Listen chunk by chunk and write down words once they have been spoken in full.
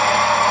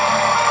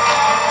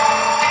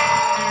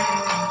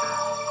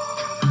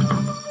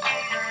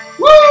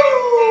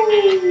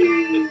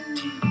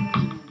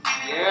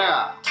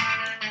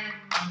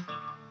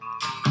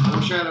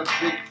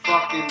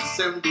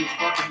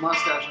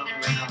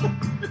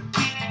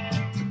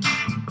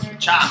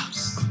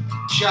Chops.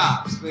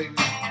 Chops, baby.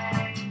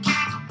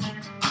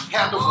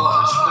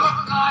 Handlebars.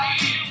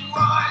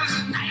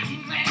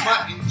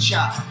 Mutton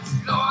chops.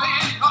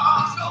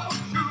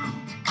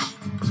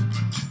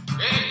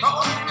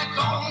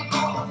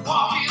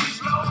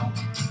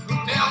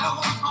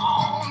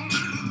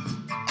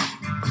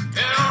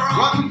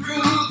 Run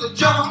through the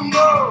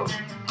jungle.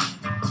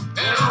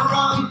 Better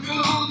run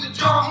through the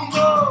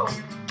jungle.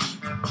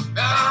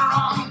 Better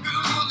run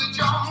through the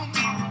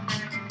jungle.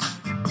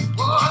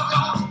 Oh,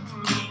 don't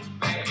look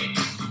back.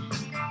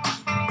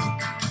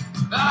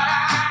 I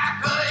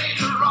heard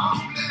you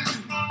rumbling,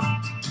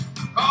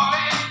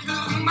 calling to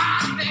my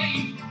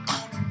name.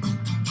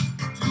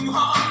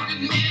 200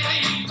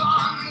 million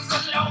guns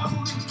are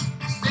loaded,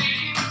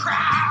 same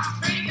cry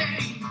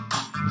again.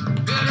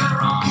 Better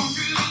run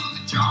through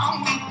the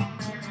jungle.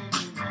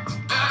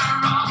 Better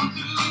run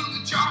through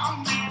the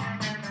jungle.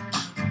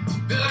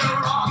 Better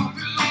run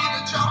through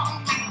the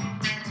jungle.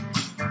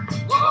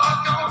 Oh,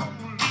 don't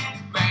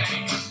look back.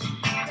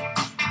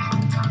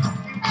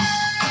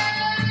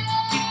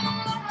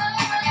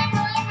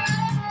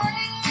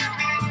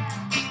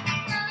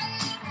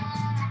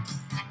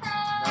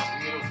 That's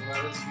beautiful.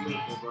 That is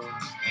beautiful, bro.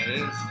 It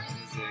is.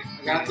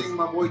 I gotta thank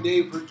my boy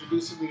Dave for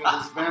introducing me to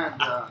this band.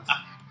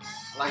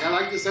 Like, I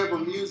like this type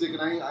of music,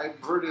 and I've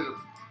heard it,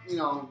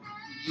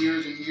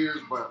 years and years,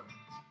 but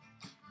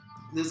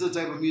this is the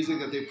type of music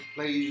that they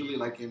play usually,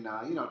 like in,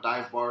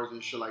 dive bars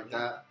and shit like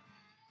that.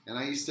 And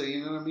I used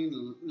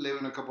to, live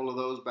in a couple of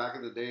those back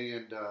in the day,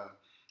 and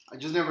I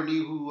just never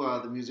knew who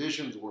the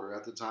musicians were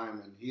at the time.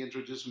 And he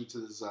introduced me to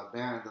this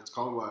band that's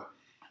called,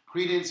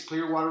 Creedence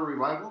Clearwater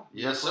Revival.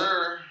 Yes,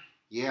 sir.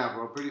 Yeah,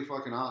 bro, pretty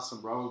fucking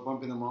awesome, bro. I was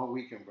bumping them all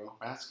weekend, bro.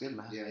 That's good,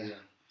 man. Yeah.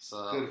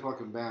 So, Good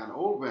fucking band.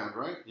 Old band,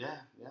 right? Yeah.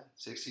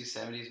 60s,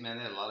 70s, man.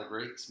 They had a lot of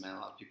greats, man. A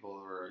lot of people who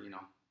were,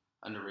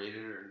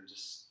 underrated or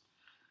just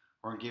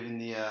weren't given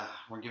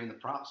the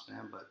props,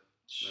 man. But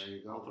There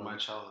you go, all through bro. my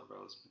childhood,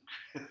 bro.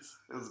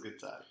 It was a good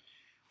time.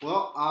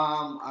 Well,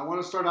 I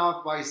want to start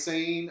off by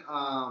saying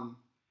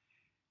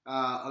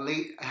a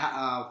late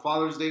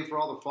Father's Day for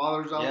all the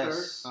fathers out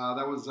Yes. there.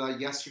 That was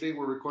yesterday.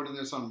 We're recording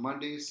this on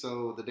Monday,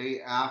 so the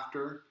day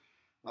after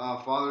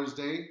Father's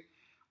Day.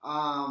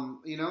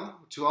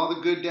 To all the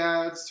good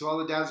dads, to all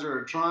the dads that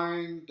are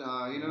trying,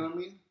 you know what I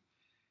mean?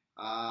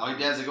 All your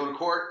dads that go to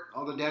court.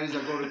 All the daddies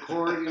that go to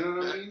court, you know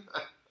what I mean?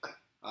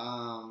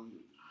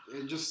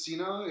 It just,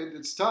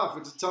 it's tough.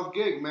 It's a tough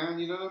gig, man.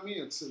 You know what I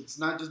mean? It's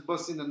not just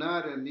busting the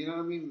nut and, you know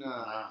what I mean?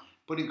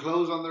 Putting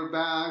clothes on their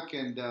back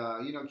and,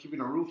 keeping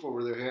a roof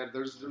over their head.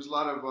 There's a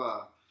lot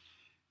of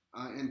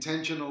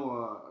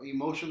intentional,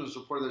 emotional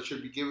support that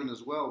should be given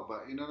as well.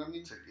 But, you know what I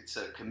mean? It's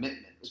a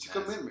commitment. It's a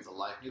commitment. It's a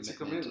life commitment. It's a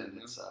commitment.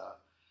 And it's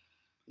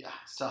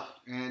tough.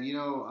 And,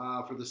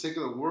 for the sake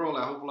of the world,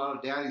 I hope a lot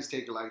of daddies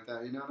take it like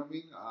that. You know what I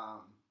mean?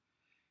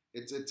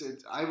 It's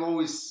I've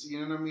always, you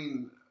know what I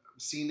mean,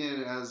 seen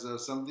it as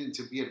something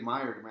to be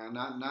admired, man.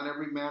 Not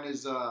every man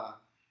is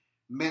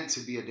meant to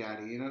be a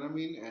daddy, you know what I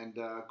mean? And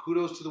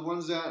kudos to the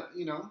ones that,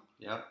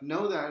 Yep.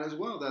 know that as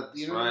well. That,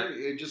 That's right.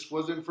 it just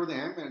wasn't for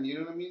them. And, you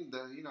know what I mean?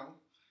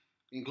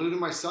 Including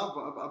myself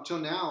up till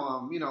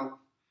now,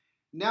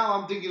 now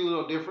I'm thinking a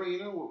little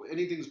different,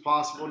 anything's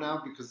possible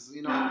now because,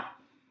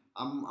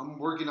 I'm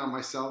working on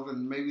myself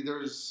and maybe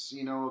there's,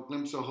 a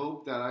glimpse of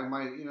hope that I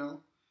might,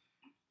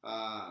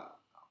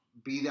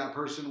 be that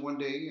person one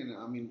day. And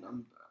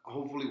I'm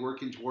hopefully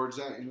working towards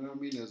that, you know what I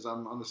mean? As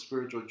I'm on the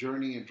spiritual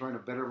journey and trying to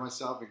better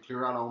myself and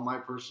clear out all my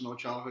personal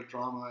childhood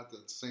trauma at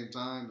the same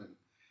time. And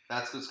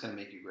That's what's going to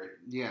make you great.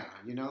 yeah,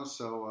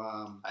 so...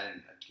 I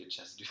didn't get a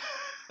chance to do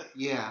that.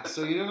 Yeah,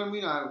 so you know what I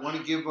mean? I want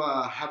to give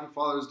Happy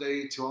Father's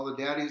Day to all the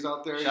daddies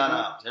out there. Shout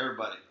out to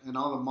everybody. And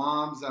all the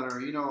moms that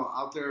are,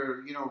 out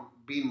there,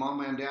 being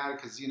mama and dad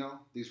because,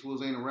 these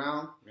fools ain't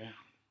around. Yeah.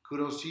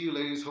 Kudos to you,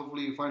 ladies.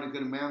 Hopefully you find a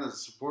good man that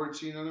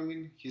supports you, you know what I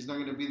mean? He's not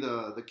going to be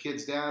the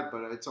kid's dad,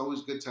 but it's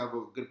always good to have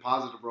a good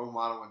positive role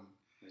model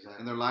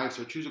in their life.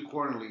 So choose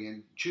accordingly.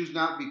 And choose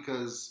not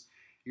because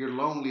you're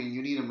lonely and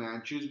you need a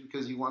man. Choose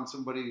because you want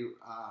somebody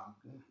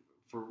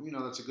for,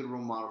 that's a good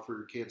role model for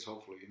your kids,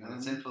 hopefully.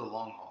 That's in for the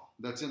long haul.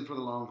 That's in for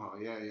the long haul,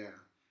 yeah.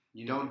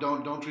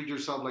 Don't treat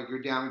yourself like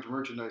you're damaged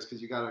merchandise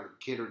because you got a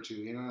kid or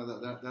two.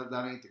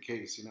 That ain't the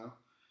case.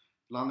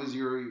 As long as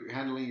you're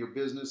handling your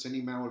business,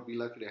 any man would be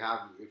lucky to have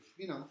you.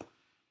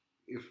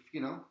 If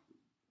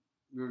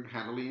you're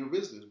handling your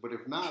business, but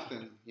if not,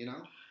 then And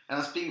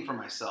I'm speaking for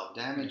myself.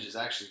 Damage is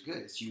actually good.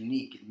 It's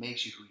unique. It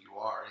makes you who you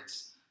are.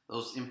 It's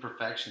those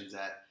imperfections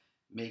that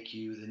make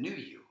you the new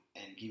you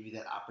and give you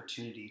that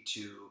opportunity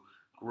to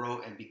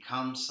grow and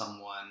become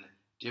someone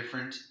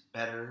different,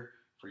 better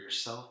for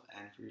yourself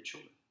and for your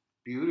children.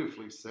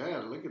 Beautifully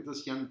said. Look at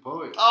this young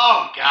poet.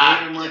 Oh, God.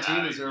 David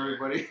Martinez,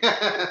 everybody.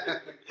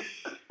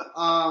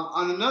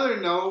 On another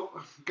note,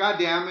 God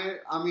damn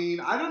it.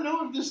 I don't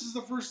know if this is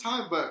the first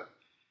time, but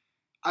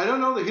I don't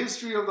know the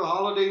history of the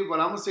holiday, but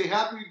I'm going to say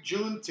happy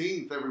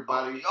Juneteenth,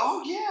 everybody.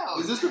 Oh, yeah.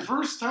 Is this the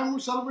first time we're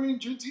celebrating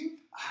Juneteenth?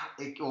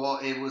 It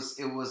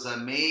was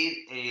made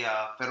a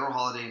federal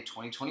holiday in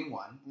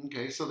 2021.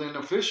 Okay, so then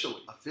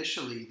officially,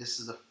 This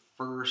is the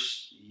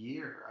first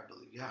year, I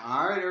believe. Yeah.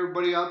 All right,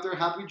 everybody out there,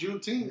 happy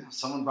Juneteenth. Yeah,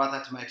 someone brought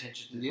that to my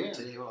attention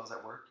today while I was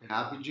at work.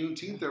 Happy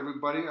Juneteenth,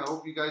 everybody. I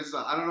hope you guys.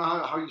 I don't know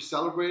how you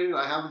celebrate it.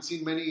 I haven't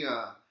seen many.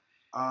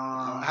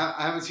 I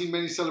haven't seen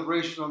many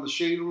celebrations on the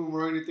Shade Room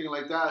or anything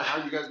like that.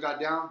 How you guys got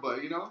down, but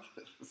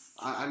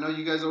I know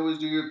you guys always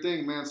do your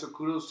thing, man. So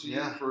kudos to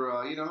you for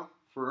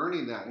for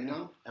earning that.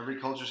 Every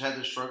culture's had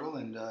their struggle,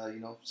 and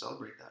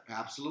celebrate that.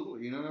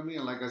 Absolutely, you know what I mean.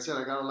 And like I said,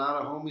 I got a lot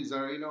of homies that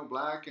are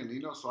black, and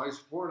so I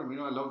support them.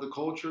 I love the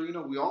culture.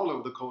 We all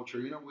love the culture.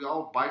 We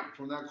all bite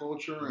from that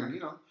culture,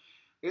 and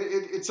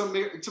it's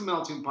a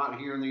melting pot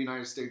here in the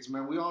United States,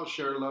 man. We all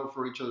share love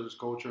for each other's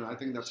culture, and I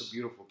think that's a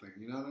beautiful thing.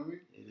 You know what I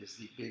mean? It is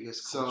the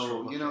biggest.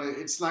 So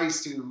it's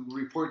nice to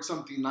report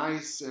something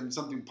nice and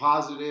something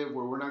positive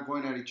where we're not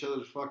going at each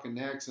other's fucking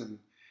necks, and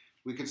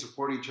we can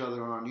support each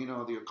other on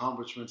the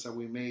accomplishments that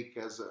we make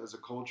as a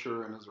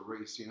culture and as a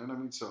race. You know what I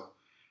mean? So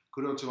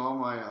kudos to all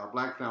my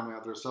black family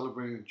out there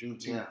celebrating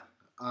Juneteenth.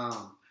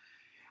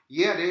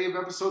 Yeah. Dave,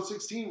 episode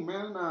 16,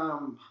 man.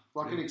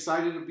 Fucking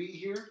excited to be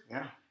here.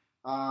 Yeah.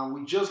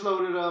 We just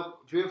loaded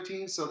up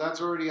 15, so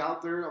that's already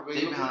out there available.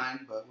 Day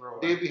behind, but we're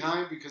all right. Day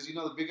behind because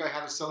the big guy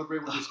had to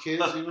celebrate with his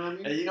kids. You know what I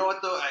mean? And you know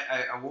what though?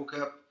 I woke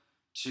up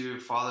to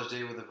Father's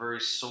Day with a very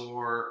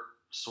sore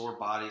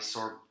body,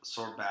 sore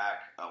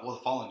back. The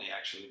following day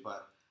actually,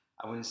 but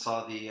I went and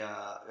saw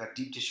got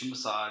deep tissue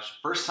massage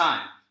first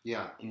time.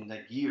 Yeah. In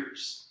like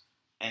years,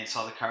 and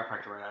saw the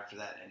chiropractor right after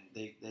that, and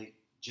they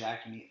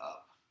jacked me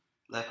up.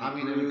 In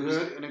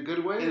a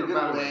good way. In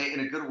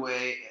a good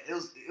way.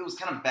 It was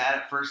kind of bad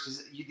at first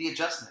because the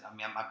adjustment. I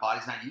mean, my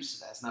body's not used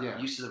to that. It's not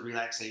used to the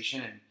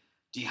relaxation and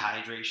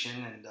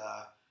dehydration, and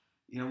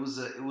it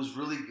was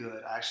really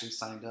good. I actually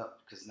signed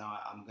up because now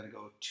I'm gonna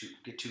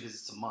get 2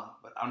 visits a month,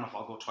 but I don't know if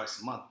I'll go twice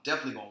a month.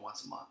 Definitely going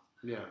once a month.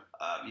 Yeah.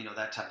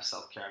 That type of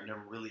self-care I've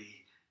never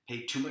really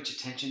paid too much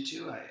attention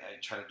to. I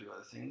try to do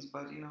other things,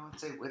 but I'd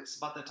say it's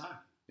about that time.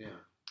 Yeah.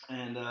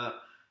 And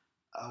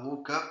I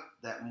woke up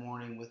that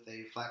morning with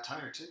a flat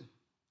tire too.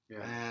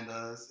 Yeah. And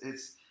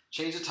it's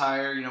changed the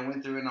tire,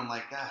 went through it, and I'm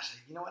like, gosh,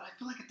 you know what? I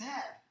feel like a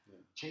dad. Yeah.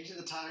 Changing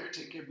the tire,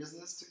 taking care of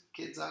business, took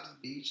kids out to the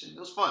beach, and it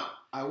was fun.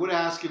 I would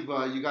ask if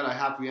you got a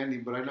happy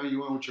ending, but I know you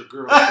went with your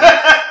girl. So it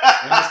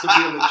has to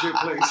be a legit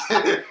place.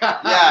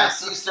 Yeah, I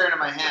see you staring at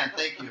my hand.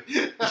 Thank you,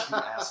 you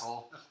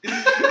asshole.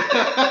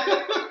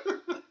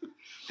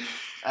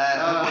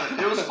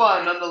 It was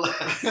fun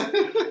nonetheless.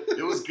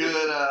 It was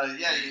good.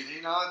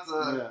 It's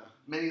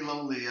many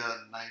lonely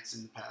nights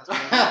in the past.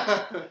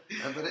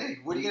 But hey,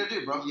 what are you gonna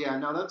do, bro? Yeah,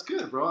 no, that's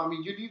good, bro. I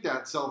mean, you need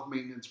that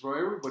self-maintenance, bro.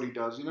 Everybody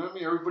does. You know what I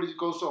mean? Everybody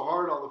goes so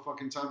hard all the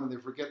fucking time, and they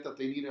forget that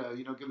they need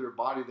to, give their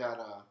body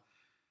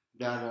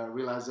that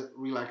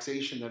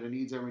relaxation that it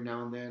needs every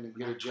now and then, and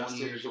get adjusted.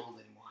 20 years old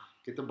anymore.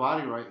 Get the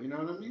body right. You know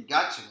what I mean? You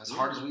got to. As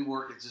hard as we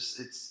work,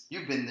 it's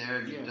you've been there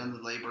and you've done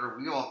the labor.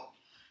 We all.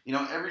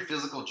 Every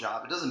physical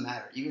job, it doesn't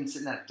matter. Even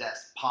sitting at a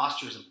desk,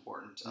 posture is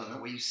important. The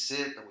way you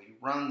sit, the way you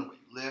run, the way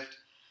you lift.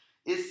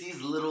 It's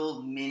these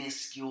little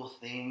minuscule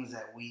things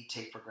that we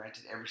take for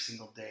granted every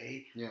single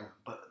day. Yeah.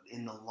 But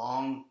in the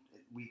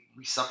we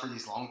suffer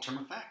these long-term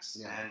effects.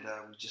 Yeah. And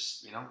we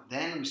just,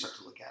 then we start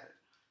to look at it.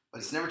 But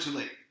it's never too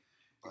late.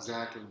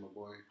 Exactly, my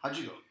boy. How'd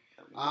you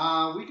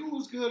go? Weekend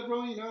was good,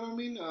 bro. You know what I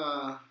mean?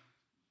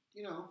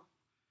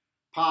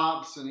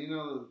 Pops and,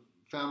 the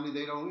family,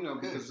 they don't,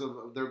 because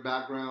of their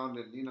background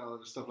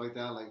and, stuff like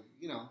that. Like,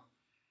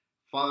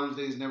 Father's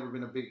Day's never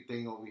been a big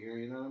thing over here,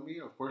 you know what I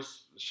mean? Of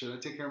course, I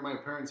take care of my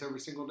parents every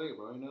single day,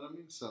 bro, you know what I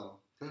mean? So,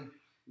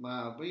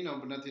 but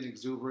nothing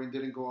exuberant,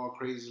 didn't go all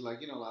crazy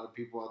like, a lot of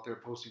people out there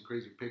posting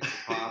crazy pics of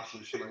pops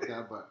and shit like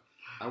that, but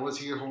I was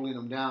here holding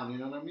them down, you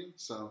know what I mean?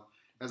 So,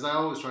 as I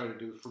always try to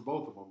do for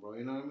both of them, bro,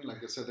 you know what I mean?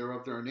 Like I said, they're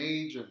up there in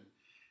age, and,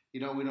 we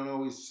don't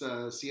always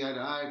see eye to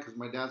eye, because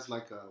my dad's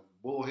like a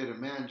bullheaded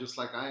man, just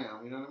like I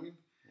am, you know what I mean?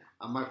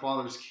 I'm my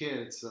father's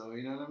kid, so,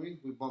 you know what I mean?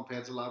 We bump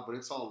heads a lot, but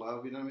it's all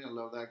love, you know what I mean? I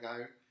love that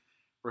guy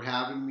for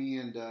having me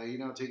and,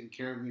 taking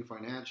care of me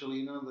financially,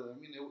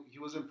 he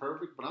wasn't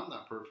perfect, but I'm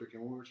not perfect,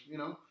 and we're,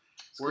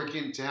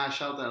 working to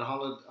hash out that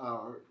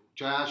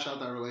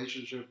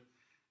relationship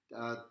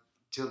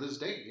till this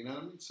day, you know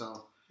what I mean?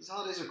 So these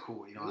holidays are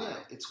cool,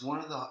 it's one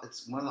of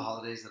the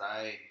holidays that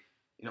I,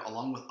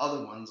 along with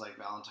other ones like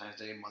Valentine's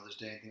Day, Mother's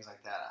Day, and things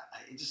like that,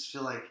 I just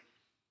feel like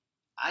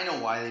I know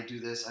why they do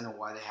this. I know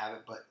why they have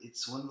it, but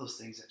it's one of those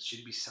things that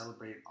should be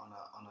celebrated on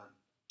a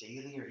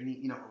daily or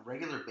any a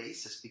regular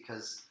basis,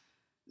 because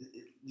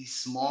these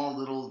small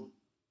little,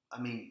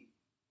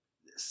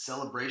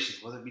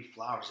 celebrations, whether it be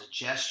flowers, a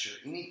gesture,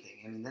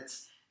 anything.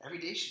 That's every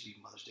day should be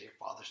Mother's Day or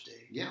Father's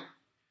Day. Yeah,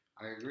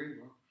 I agree,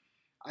 bro.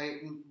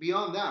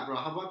 Beyond that, bro.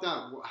 How about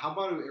that? How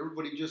about if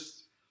everybody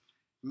just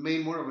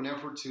made more of an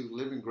effort to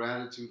live in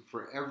gratitude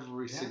for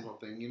every single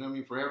thing? You know what I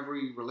mean? For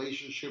every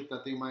relationship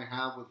that they might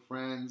have with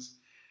friends.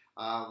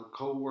 With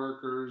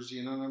co-workers,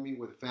 you know what I mean?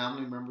 With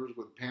family members,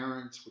 with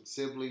parents, with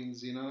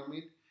siblings, you know what I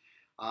mean?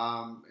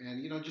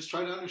 And just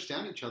try to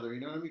understand each other.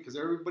 You know what I mean? Because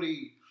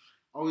everybody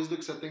always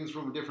looks at things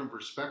from a different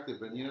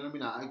perspective, and you know what I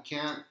mean. I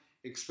can't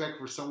expect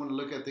for someone to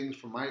look at things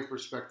from my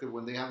perspective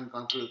when they haven't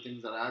gone through the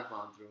things that I've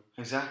gone through.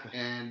 Exactly.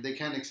 And they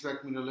can't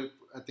expect me to look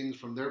at things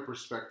from their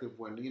perspective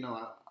when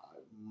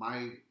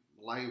my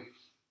life,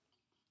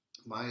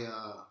 my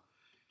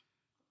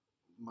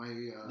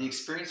the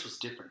experience was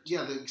different.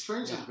 Yeah, the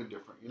experience has been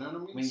different. You know what I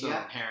mean? I mean, you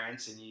have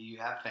parents and you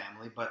have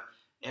family, but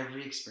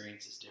every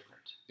experience is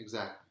different.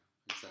 Exactly.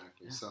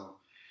 Yeah. So,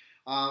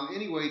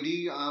 anyway,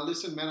 D,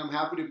 listen, man, I'm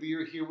happy to be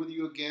here with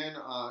you again.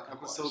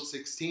 Episode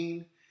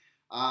 16.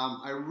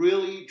 I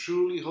really,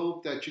 truly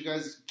hope that you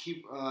guys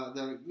keep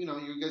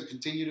you guys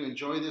continue to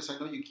enjoy this. I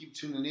know you keep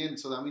tuning in,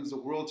 so that means the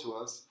world to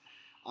us.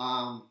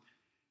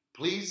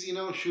 Please,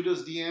 shoot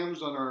us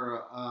DMs on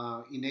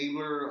our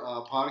Enabler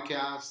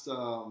podcast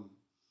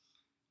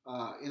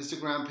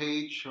Instagram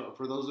page.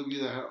 For those of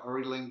you that are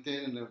already linked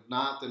in, and if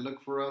not, then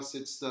look for us.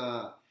 It's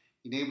the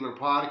Enabler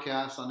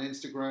Podcast on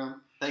Instagram.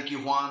 Thank you,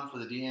 Juan, for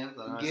the DMs.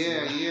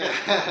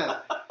 Yeah.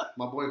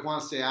 My boy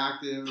Juan stay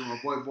active, and my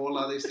boy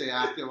Bola, they stay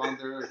active on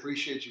there. I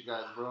appreciate you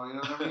guys, bro. You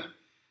know what I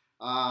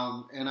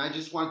mean? And I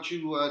just want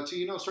you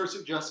to, start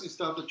suggesting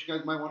stuff that you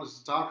guys might want us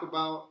to talk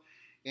about.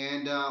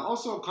 And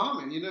also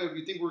comment, if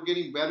you think we're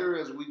getting better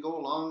as we go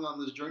along on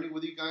this journey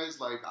with you guys.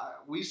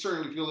 We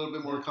certainly feel a little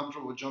bit more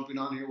comfortable jumping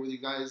on here with you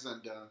guys.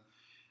 And,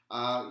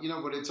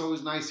 but it's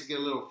always nice to get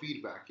a little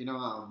feedback.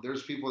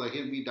 There's people that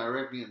hit me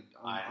directly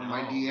on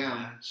my DM.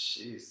 Man.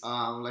 Jeez.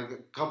 Like a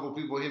couple of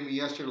people hit me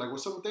yesterday, like,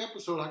 what's up with the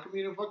episode? How come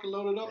you didn't fucking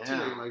load it up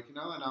today? And I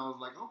was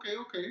like,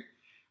 okay.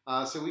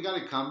 So we got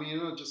it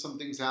coming, just some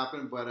things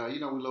happened. But, we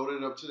loaded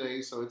it up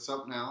today, so it's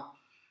up now.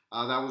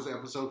 That was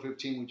episode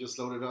 15. We just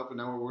loaded up, and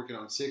now we're working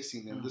on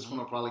 16. And this one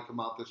will probably come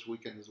out this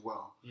weekend as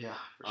well. Yeah,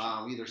 for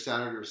sure. Either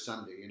Saturday or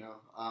Sunday.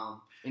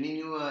 Anything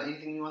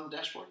new on the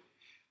dashboard?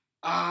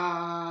 No.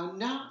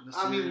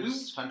 I mean,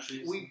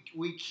 countries.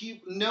 We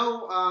keep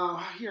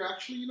here.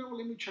 Actually,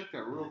 let me check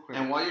that real quick.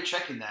 And while you're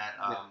checking that,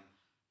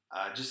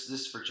 just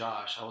this for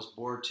Josh. I was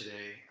bored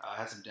today. I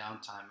had some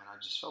downtime, and I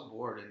just felt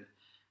bored, and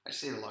I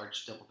just ate a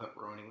large double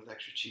pepperoni with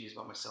extra cheese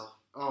by myself.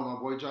 Oh, my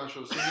boy Josh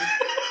was singing.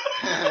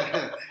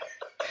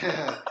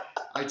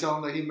 I told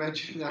him that he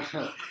mentioned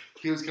that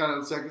he was kind of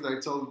upset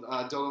because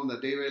I told him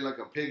that Dave ate like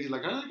a pig. He's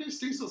like, how do you guys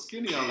stay so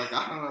skinny? I'm like,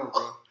 I don't know,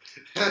 bro.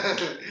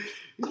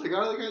 He's like,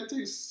 how do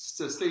they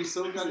stay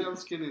so goddamn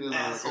skinny? Then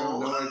I'm like, I have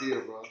no idea,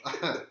 bro.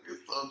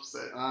 He's so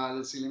upset.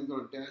 Let's see. Let me go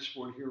to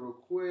dashboard here real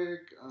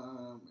quick.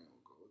 And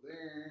we'll go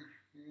there.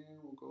 And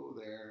we'll go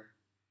there.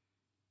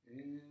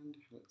 And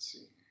let's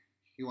see.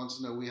 He wants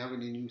to know, we have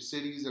any new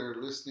cities that are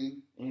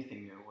listening?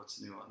 Anything new? What's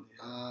new on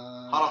the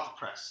hot off the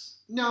press?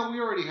 No, we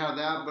already have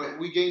that, but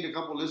we gained a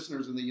couple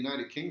listeners in the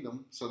United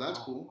Kingdom, so that's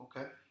cool.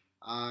 Okay.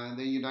 And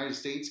the United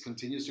States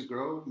continues to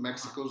grow.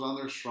 Mexico's on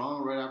there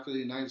strong right after the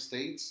United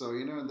States, so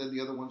and then the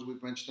other ones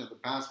we've mentioned in the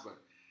past, but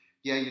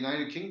yeah,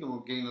 United Kingdom will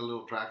gain a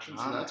little traction,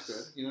 so that's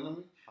good. You know what I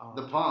mean?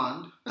 The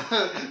pond.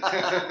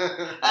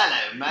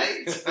 Hello,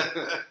 mate.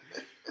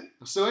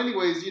 So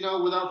anyways,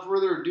 without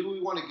further ado,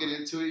 we want to get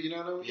into it, you know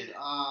what I mean?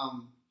 Yeah.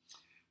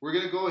 We're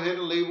going to go ahead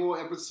and label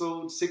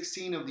episode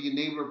 16 of the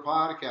Enabler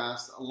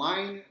Podcast,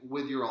 Align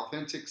with Your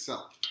Authentic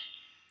Self.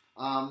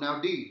 Now,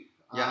 D,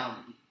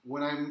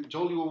 when I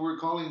told you what we're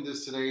calling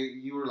this today,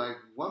 you were like,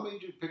 what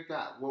made you pick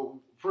that?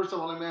 Well, first of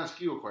all, let me ask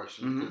you a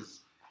question,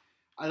 because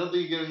I don't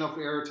think you get enough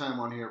airtime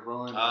on here,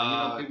 bro.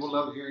 And people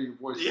love hearing your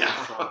voice. Yeah.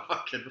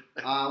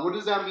 What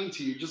does that mean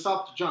to you? Just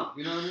off the jump,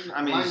 you know what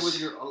I mean?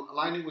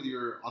 Aligning with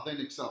your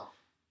authentic self.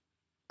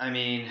 I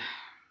mean,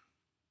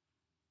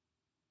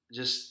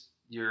 just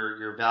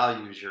your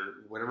values, your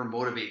whatever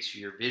motivates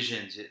you, your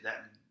visions,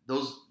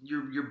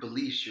 your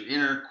beliefs, your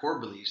inner core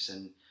beliefs,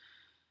 and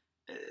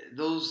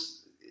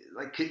those,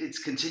 like, it's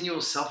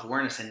continual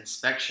self-awareness and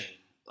inspection,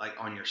 like,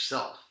 on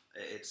yourself.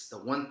 It's the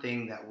one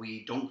thing that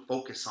we don't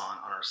focus on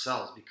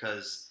ourselves,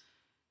 because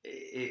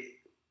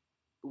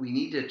we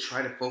need to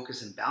try to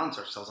focus and balance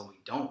ourselves, and we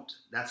don't.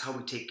 That's how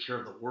we take care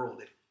of the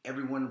world. If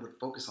everyone would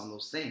focus on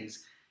those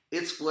things,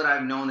 it's what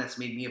I've known that's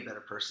made me a better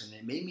person.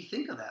 It made me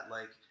think of that,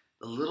 like,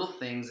 the little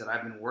things that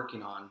I've been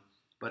working on,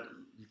 but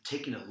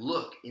taking a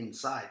look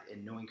inside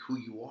and knowing who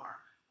you are.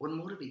 What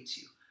motivates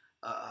you?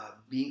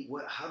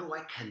 How do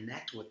I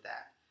connect with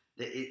that?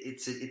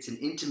 It's an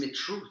intimate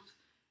truth,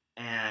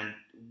 and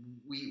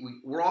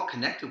we're all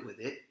connected with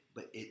it.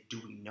 But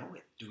do we know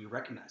it? Do we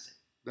recognize it?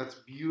 That's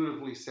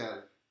beautifully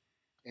said.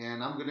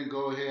 And I'm going to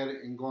go ahead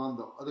and go on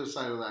the other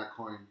side of that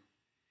coin.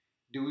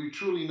 Do we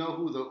truly know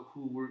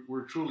who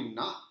we're truly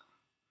not?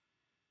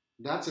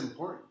 That's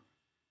important.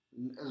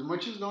 As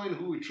much as knowing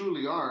who we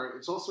truly are,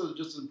 it's also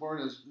just as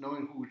important as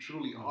knowing who we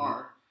truly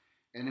are,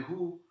 and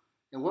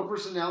what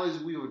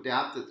personalities we've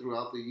adapted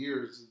throughout the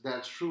years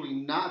that's truly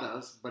not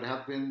us, but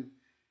have been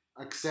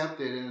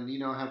accepted and,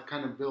 have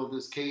kind of built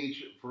this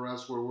cage for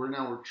us where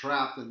we're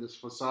trapped in this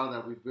facade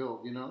that we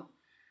built,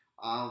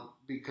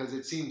 because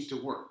it seems to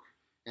work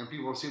and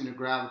people seem to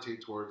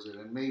gravitate towards it.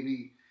 And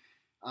maybe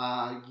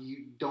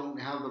you don't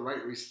have the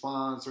right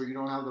response, or you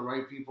don't have the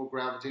right people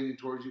gravitating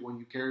towards you when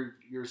you carry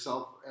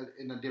yourself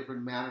in a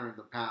different manner in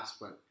the past.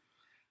 But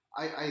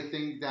I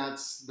think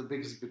that's the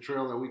biggest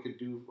betrayal that we could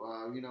do,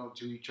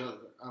 to each other,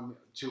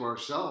 to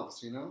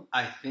ourselves,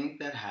 I think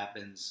that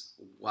happens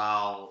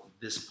while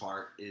this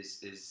part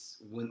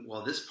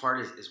while this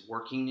part is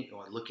working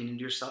or looking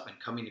into yourself and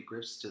coming to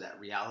grips to that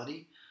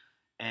reality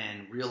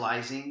and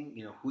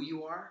realizing, who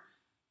you are.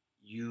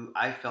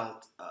 I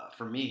felt,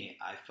 for me,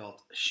 I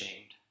felt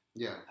ashamed.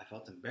 Yeah. I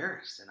felt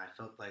embarrassed, and I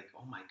felt like,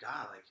 oh my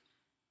God, like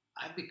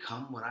I've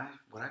become what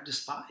I've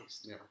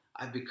despised. Yeah.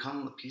 I've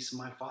become a piece of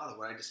my father,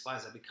 what I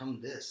despise. I've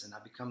become this, and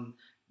I've become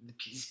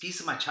this piece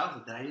of my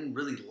childhood that I didn't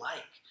really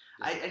like.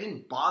 Yeah. I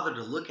didn't bother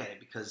to look at it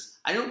because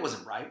I knew it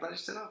wasn't right, but I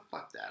just said, oh,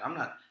 fuck that. I'm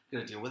not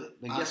going to deal with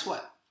it. Then guess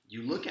what?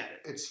 You look at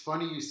it. It's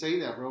funny you say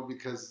that, bro,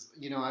 because,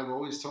 I've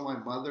always told my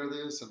mother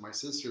this and my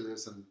sister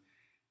this, and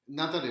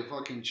not that it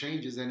fucking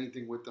changes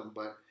anything with them,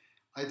 but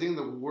I think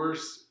the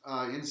worst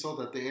insult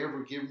that they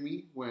ever give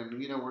me when,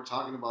 we're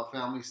talking about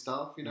family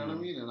stuff, you know what I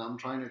mean? And I'm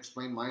trying to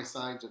explain my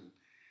side and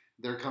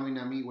they're coming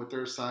at me with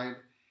their side.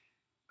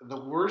 The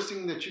worst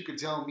thing that you could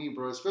tell me,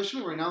 bro,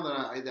 especially right now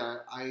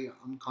that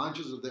I'm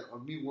conscious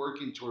of me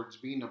working towards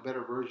being a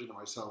better version of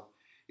myself,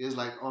 is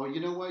like, oh,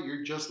 you know what?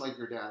 You're just like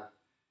your dad.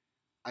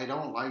 I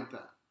don't like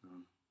that.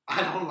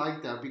 I don't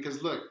like that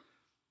because, look,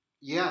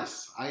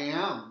 yes, I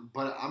am,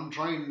 but I'm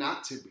trying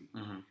not to be.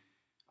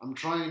 I'm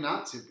trying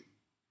not to be.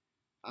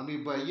 I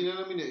mean, but you know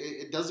what I mean?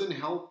 It doesn't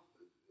help.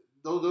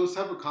 Though those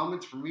type of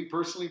comments for me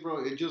personally,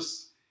 bro,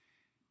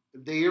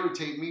 they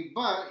irritate me.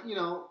 But,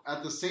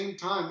 at the same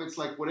time, it's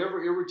like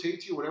whatever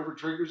irritates you, whatever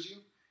triggers you,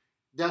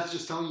 that's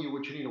just telling you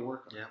what you need to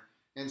work on. Yeah.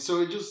 And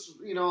so it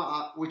just,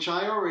 which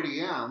I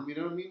already am, you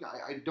know what I mean?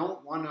 I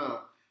don't want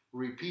to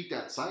repeat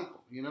that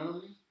cycle, you know what I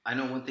mean? I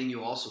know one thing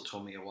you also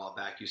told me a while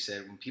back. You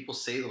said when people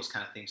say those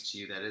kind of things to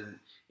you that isn't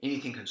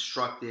anything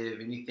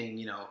constructive,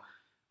 anything,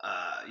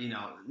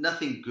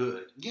 nothing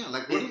good. Yeah,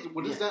 like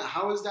what is that?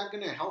 How is that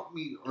going to help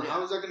me, or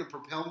how is that going to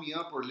propel me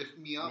up or lift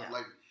me up? Yeah.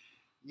 Like,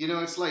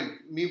 it's like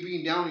me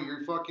being down and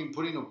you're fucking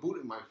putting a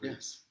boot in my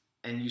face.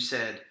 Yeah. And you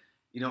said,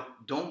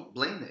 don't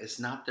blame them. It's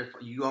not their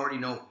fault. You already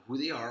know who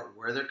they are,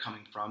 where they're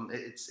coming from.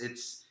 It's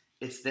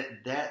that's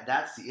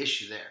the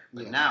issue there.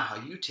 But now how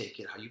you take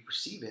it, how you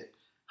perceive it,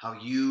 how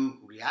you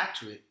react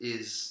to it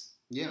is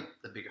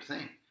the bigger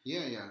thing.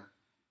 Yeah.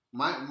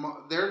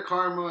 Their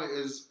karma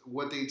is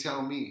what they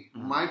tell me.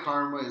 My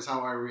karma is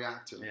how I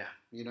react to it.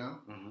 Yeah.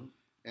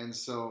 And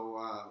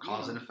so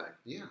cause and effect.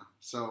 Yeah.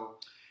 So,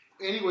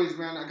 anyways,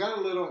 man, I got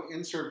a little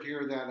insert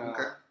here that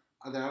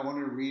I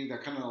wanted to read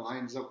that kind of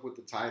lines up with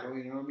the title.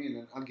 You know what I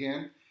mean? And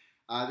again,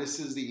 this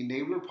is the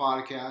Enabler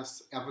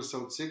Podcast,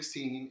 episode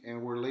 16,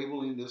 and we're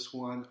labeling this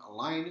one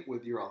 "Align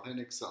with Your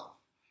Authentic Self."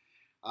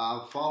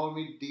 Follow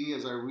me, D,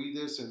 as I read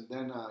this, and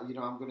then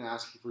I'm going to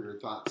ask you for your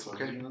thoughts. So,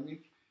 you know what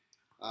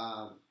I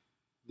mean?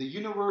 The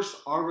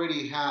universe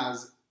already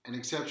has an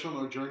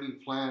exceptional journey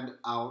planned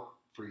out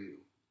for you.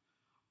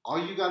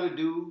 All you got to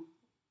do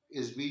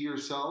is be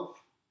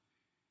yourself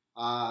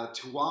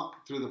to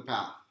walk through the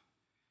path.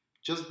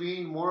 Just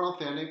being more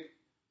authentic,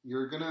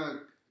 you're going to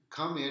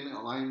come in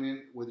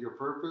alignment with your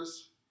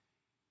purpose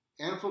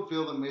and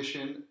fulfill the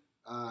mission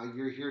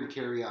you're here to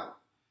carry out.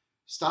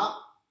 Stop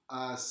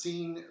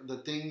seeing the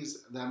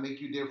things that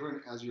make you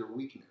different as your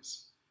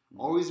weakness.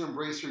 Always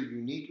embrace your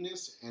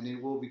uniqueness and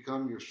it will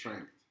become your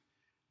strength.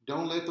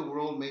 Don't let the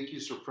world make you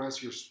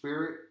suppress your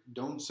spirit.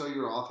 Don't sell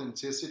your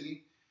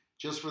authenticity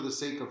just for the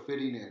sake of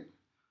fitting in.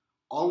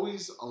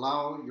 Always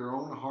allow your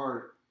own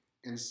heart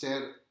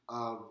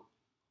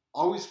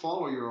always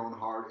follow your own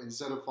heart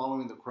instead of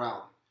following the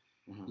crowd.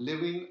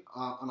 Living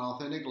an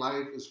authentic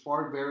life is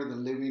far better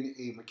than living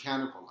a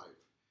mechanical life,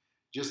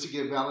 just to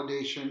get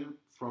validation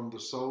from the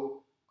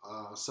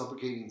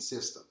suffocating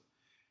system.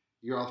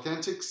 Your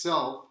authentic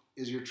self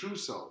is your true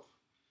self.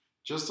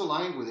 Just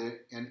align with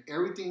it and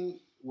everything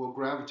will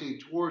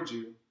gravitate towards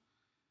you.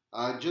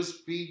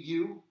 Just be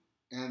you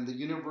and the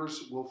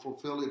universe will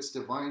fulfill its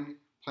divine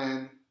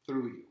plan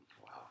through you.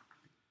 Wow.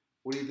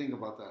 What do you think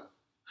about that?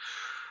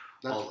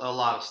 A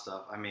lot of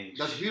stuff. I mean,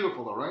 that's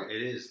beautiful though, right?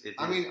 It is.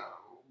 I mean,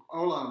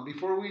 hold on.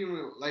 Before we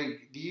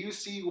do you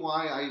see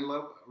why I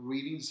love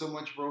reading so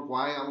much, bro?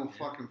 Why I'm a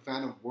fucking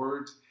fan of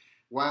words?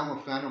 Why I'm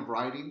a fan of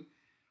writing?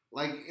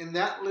 Like in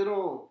that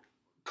little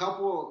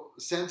couple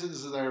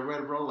sentences that I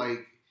read, bro,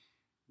 like,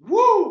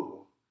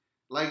 woo!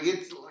 Like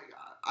it's like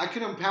I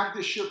can unpack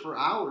this shit for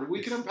hours.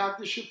 We can unpack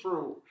this shit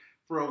for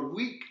a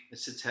week.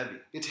 It's heavy.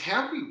 It's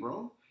heavy,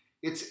 bro.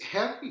 It's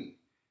heavy.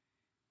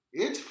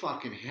 It's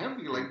fucking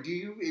heavy. Like, if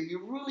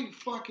you really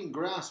fucking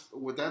grasp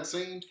what that's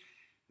saying,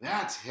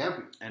 that's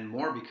heavy. And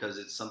more because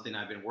it's something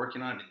I've been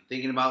working on and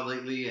thinking about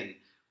lately, and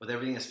with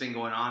everything that's been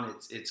going on,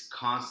 it's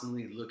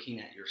constantly looking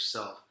at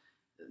yourself,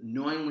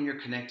 knowing when you're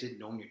connected,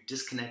 knowing you're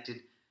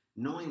disconnected,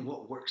 knowing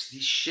what works.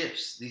 These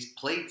shifts, these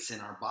plates in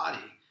our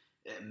body,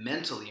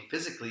 mentally and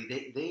physically,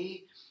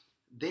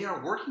 they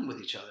are working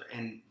with each other,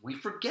 and we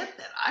forget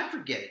that. I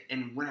forget it,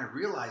 and when I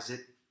realize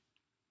it,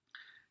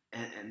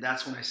 And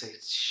that's when I say,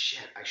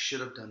 shit, I should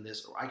have done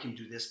this, or I can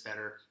do this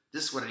better.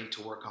 This is what I need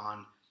to work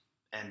on,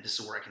 and this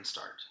is where I can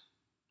start.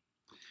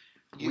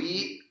 Go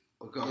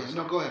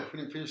ahead.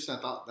 Finish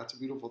that thought. That's a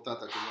beautiful thought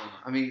that you're going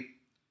on. I mean,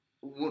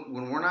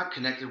 when we're not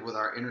connected with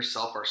our inner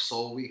self, our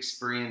soul, we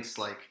experience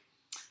like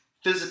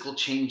physical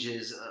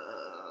changes,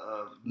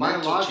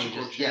 mental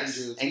changes,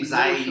 yes,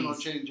 anxiety,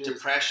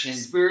 depression,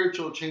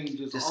 spiritual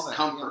changes, discomfort,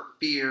 all that,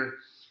 fear,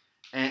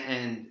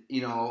 and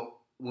you know,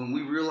 when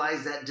we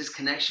realize that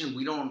disconnection,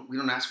 we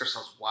don't ask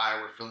ourselves why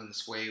we're feeling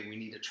this way. We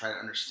need to try to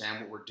understand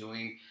what we're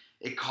doing.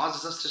 It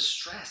causes us to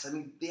stress. I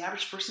mean, the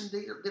average person,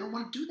 they don't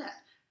want to do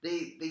that.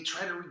 They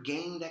try to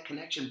regain that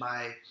connection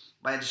by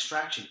a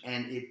distraction,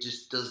 and it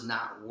just does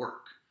not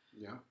work.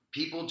 Yeah.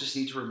 People just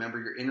need to remember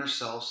your inner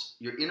self.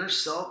 Your inner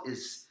self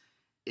is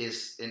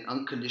an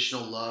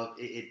unconditional love.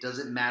 It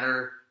doesn't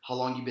matter how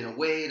long you've been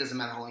away. It doesn't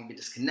matter how long you've been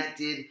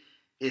disconnected.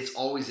 It's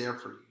always there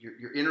for you.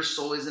 Your inner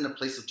soul isn't a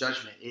place of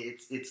judgment.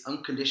 It's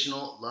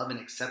unconditional love and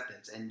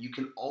acceptance. And you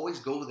can always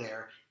go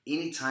there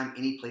anytime,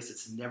 any place.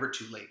 It's never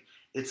too late.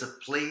 It's a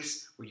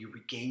place where you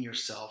regain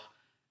yourself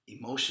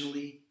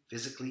emotionally,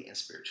 physically, and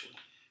spiritually.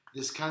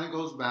 This kind of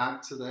goes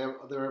back to the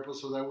other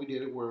episode that we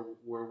did where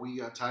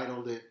we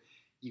titled it,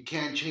 "You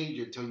Can't Change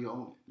It Till You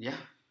Own It." Yeah.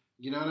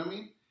 You know what I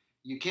mean?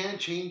 You can't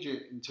change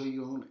it until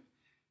you own it.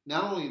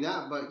 Not only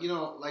that, but, you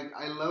know, like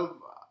I love,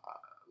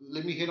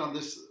 let me hit on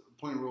this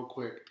point real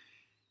quick.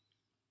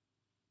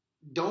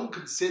 Don't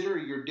consider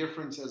your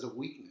difference as a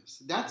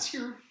weakness. That's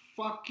your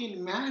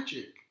fucking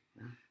magic.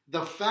 Yeah.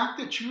 The fact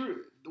that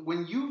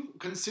when you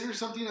consider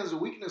something as a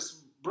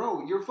weakness,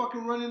 bro, you're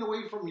fucking running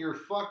away from your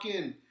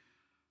fucking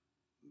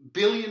 $1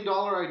 billion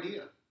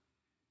idea.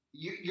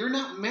 You're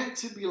not meant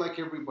to be like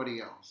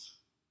everybody else.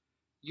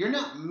 You're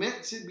not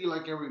meant to be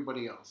like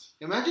everybody else.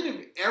 Imagine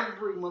if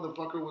every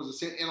motherfucker was the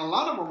same. And a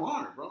lot of them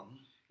are, bro.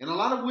 And a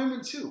lot of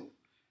women, too.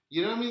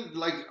 You know what I mean?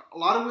 Like, a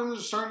lot of women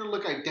are starting to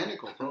look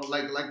identical, bro.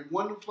 Like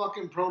one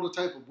fucking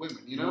prototype of women.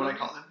 You know what I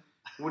call them?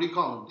 What do you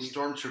call them?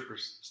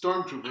 Stormtroopers.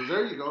 Stormtroopers.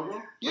 There you go,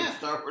 bro. Yeah. Like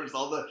Star Wars,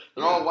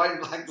 they're all white and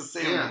black the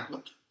same. Yeah.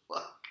 What the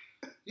fuck?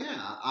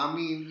 Yeah. I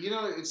mean, you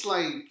know, it's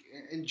like,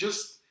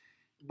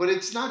 but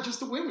it's not just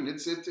the women.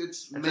 It's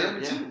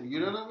men, too. You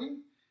know what I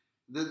mean?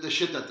 The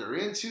shit that they're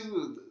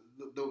into,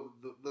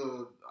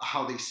 the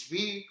how they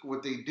speak,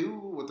 what they do,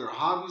 what their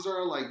hobbies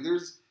are. Like,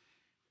 there's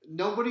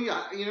nobody,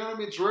 you know what I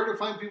mean? It's rare to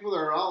find people that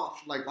are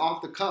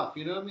off the cuff.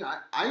 You know what I mean?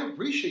 I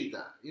appreciate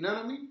that. You know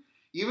what I mean?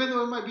 Even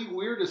though it might be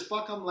weird as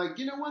fuck, I'm like,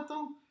 you know what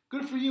though?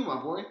 Good for you, my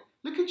boy.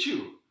 Look at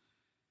you.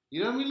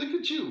 You know what I mean? Look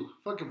at you.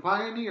 Fucking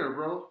pioneer,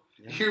 bro.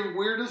 Yeah. You're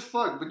weird as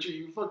fuck, but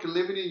you fucking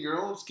living in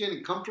your own skin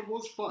and comfortable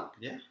as fuck.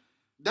 Yeah.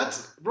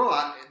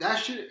 Bro, that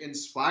shit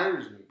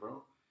inspires me,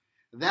 bro.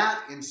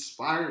 That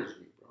inspires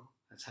me, bro.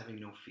 That's having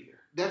no fear.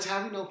 That's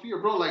having no fear,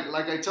 bro.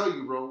 Like I tell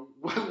you, bro.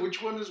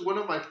 Which one is one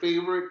of my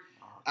favorite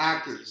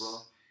actors, bro?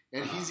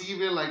 And he's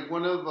even like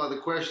one of the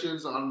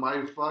questions on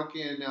my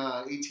fucking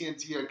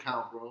AT&T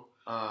account, bro.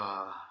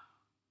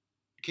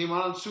 Came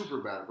out on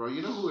Superbad, bro.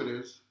 You know who it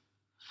is?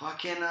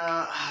 Fucking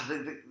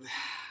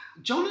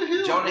Jonah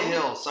Hill. Jonah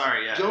Hill.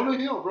 Sorry, yeah. Jonah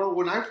Hill, bro.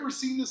 When I first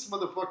seen this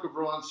motherfucker,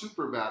 bro, on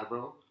Superbad,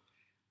 bro,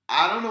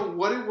 I don't know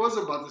what it was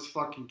about this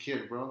fucking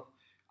kid, bro.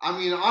 I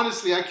mean,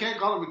 honestly, I can't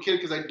call him a kid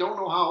because I don't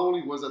know how old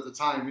he was at the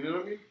time. You know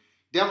what I mean?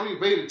 Definitely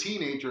played a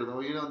teenager, though,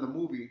 you know, in the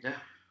movie. Yeah.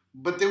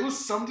 But there was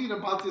something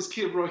about this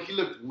kid, bro. He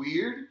looked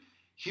weird.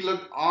 He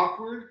looked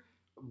awkward.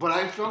 But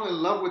I fell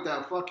in love with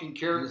that fucking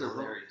character,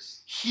 bro.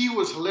 He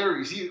was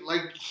hilarious.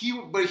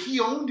 But he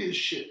owned his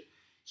shit.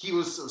 He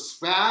was a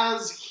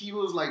spaz. He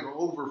was like an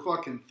over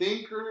fucking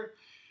thinker.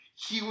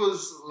 He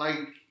was like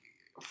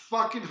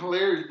fucking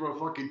hilarious, bro.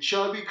 Fucking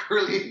chubby,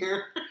 curly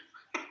hair.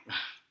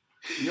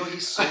 You know,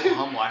 he's so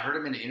humble. I heard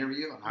him in an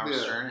interview on Howard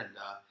Stern, and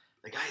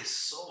the guy is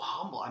so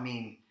humble. I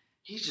mean,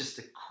 he's just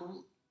the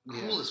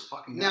coolest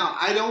fucking guy. Now,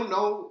 I don't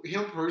know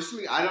him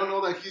personally. I don't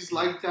know that he's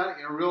like that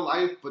in real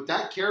life, but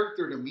that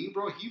character to me,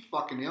 bro, he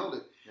fucking nailed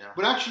it. Yeah.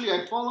 But actually,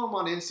 I follow him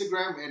on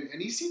Instagram,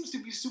 and he seems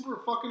to be super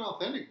fucking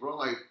authentic, bro.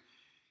 Like,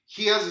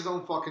 he has his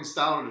own fucking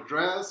style to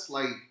dress.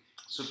 Like,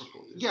 super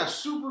cool. Dude. Yeah,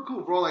 super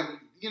cool, bro. Like,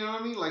 you know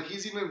what I mean? Like,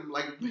 he's even,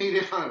 like, made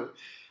it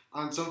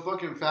on some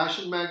fucking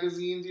fashion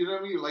magazines, you know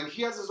what I mean? Like,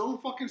 he has his own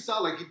fucking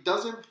style. Like, he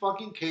doesn't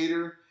fucking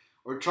cater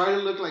or try to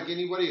look like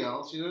anybody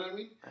else, you know what I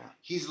mean? Yeah.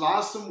 He's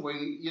lost some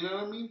weight, you know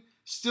what I mean?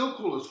 Still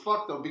cool as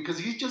fuck, though, because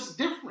he's just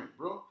different,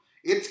 bro.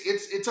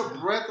 It's a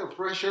breath of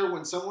fresh air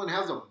when someone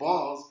has a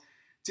balls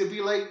to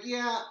be like,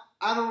 yeah,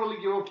 I don't really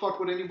give a fuck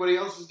what anybody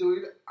else is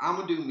doing. I'm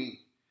gonna do me.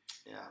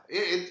 Yeah.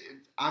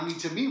 I mean,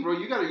 to me, bro,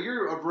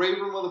 you're a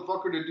braver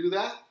motherfucker to do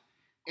that.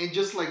 And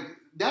just like,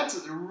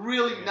 that's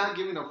really not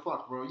giving a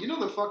fuck, bro. You know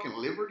the fucking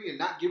liberty and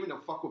not giving a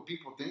fuck what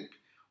people think?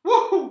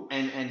 Woo!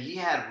 And he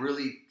had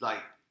really, like,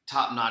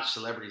 top-notch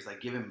celebrities, like,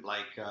 give him,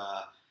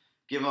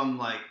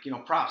 you know,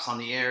 props on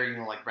the air, you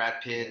know, like Brad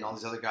Pitt and all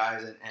these other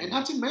guys. And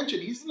not to mention,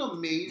 he's an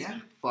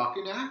amazing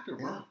fucking actor,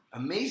 bro. Yeah.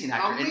 Amazing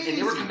actor. Amazing. And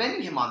they were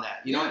commending him on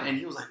that, you know, and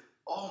he was like,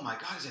 oh my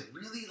God, he's like,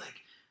 really? Like,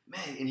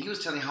 man. And he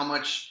was telling how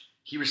much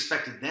he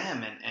respected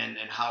them and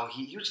how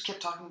he just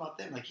kept talking about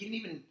them. Like he didn't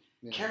even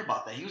care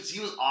about that. He was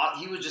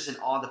just in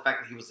awe of the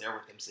fact that he was there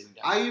with them sitting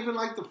down. I even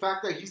like the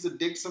fact that he's a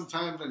dick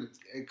sometimes and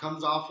it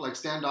comes off like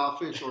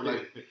standoffish or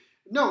like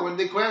no, when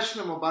they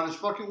question him about his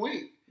fucking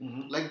weight.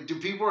 Mm-hmm. Like,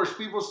 are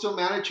people still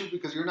mad at you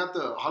because you're not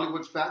the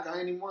Hollywood's fat guy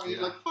anymore? And he's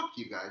like, fuck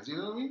you guys, you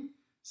know what I mean?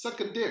 Suck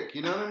a dick,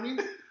 you know what I mean?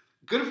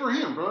 Good for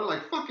him, bro.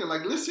 Like, fuck it.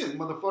 Like, listen,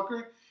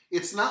 motherfucker,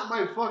 it's not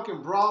my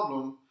fucking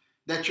problem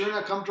that you're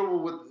not comfortable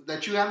with,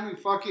 that you have me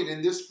fucking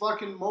in this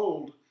fucking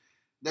mold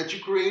that you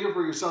created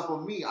for yourself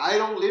of me. I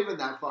don't live in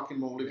that fucking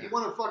mold. If you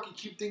want to fucking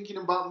keep thinking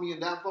about me in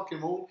that fucking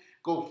mold,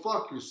 go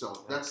fuck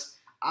yourself.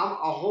 I'm a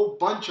whole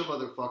bunch of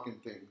other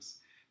fucking things.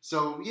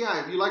 So,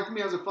 yeah, if you like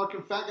me as a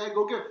fucking fat guy,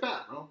 go get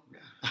fat, bro. Yeah.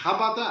 How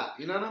about that?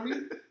 You know what I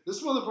mean?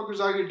 This motherfucker's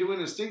out here doing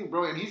his thing,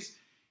 bro, and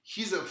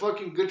he's a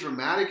fucking good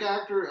dramatic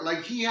actor.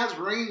 Like, he has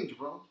range,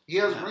 bro. He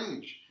has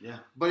range. Yeah.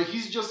 But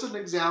he's just an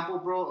example,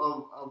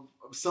 bro,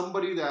 of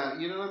somebody that,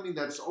 you know what I mean,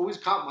 that's always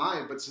caught my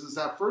eye. But since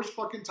that first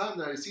fucking time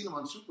that I seen him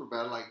on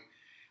Superbad, like,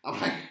 I'm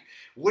like,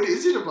 what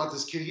is it about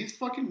this kid? He's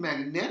fucking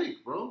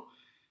magnetic, bro.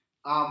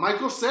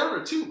 Michael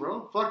Cera, too,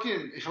 bro.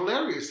 Fucking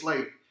hilarious.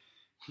 Like,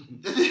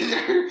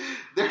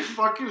 they're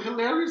fucking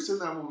hilarious in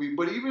that movie.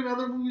 But even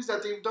other movies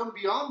that they've done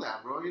beyond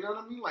that, bro. You know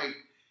what I mean? Like,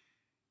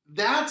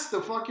 that's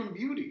the fucking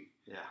beauty.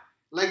 Yeah.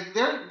 Like,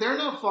 they're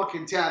not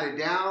fucking tatted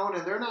down,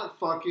 and they're not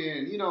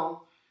fucking, you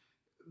know,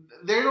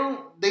 they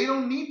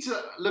don't need to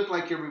look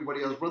like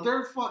everybody else, bro.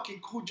 They're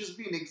fucking cool just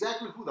being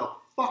exactly who the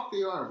fuck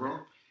they are, bro.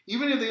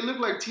 Even if they look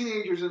like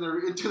teenagers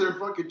into their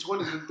fucking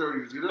 20s and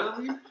 30s, you know what I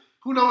mean?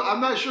 Who knows? I'm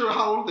not sure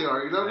how old they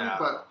are, you know what I mean?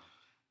 But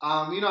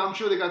you know, I'm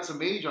sure they got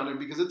some age on it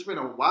because it's been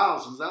a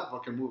while since that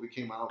fucking movie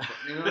came out.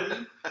 You know what I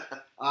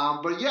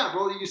mean? But yeah,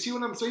 bro, you see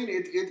what I'm saying?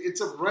 It's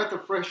a breath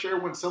of fresh air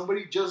when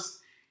somebody just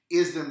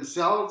is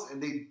themselves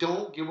and they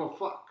don't give a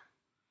fuck.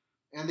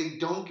 And they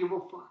don't give a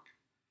fuck.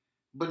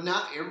 But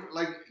not every,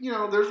 like, you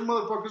know, there's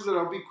motherfuckers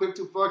that'll be quick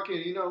to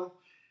fucking, you know,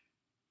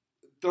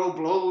 throw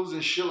blows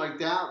and shit like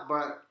that.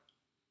 But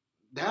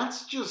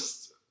that's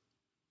just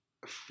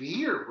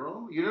fear,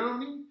 bro. You know what I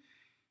mean?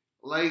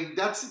 Like,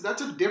 that's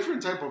a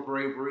different type of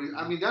bravery.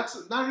 I mean,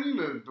 that's not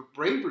even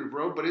bravery,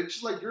 bro, but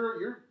it's like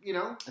you're you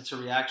know. It's a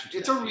reaction to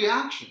It's a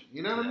reaction.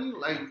 You know what I mean?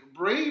 Like,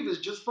 brave is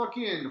just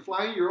fucking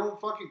flying your own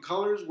fucking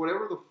colors,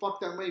 whatever the fuck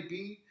that may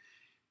be,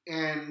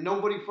 and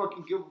nobody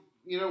fucking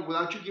you know,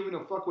 without you giving a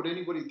fuck what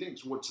anybody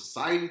thinks, what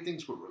society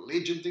thinks, what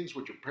religion thinks,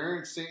 what your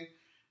parents think,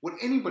 what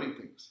anybody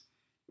thinks.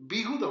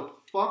 Be who the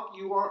fuck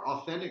you are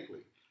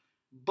authentically.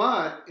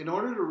 But in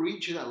order to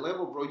reach that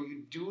level, bro,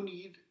 you do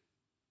need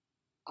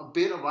a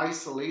bit of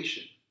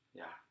isolation.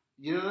 Yeah.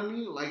 You know what I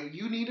mean? Like,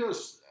 you need to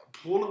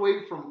pull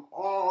away from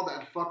all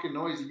that fucking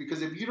noise,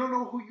 because if you don't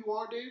know who you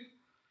are, Dave,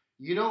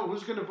 you know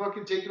who's going to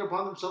fucking take it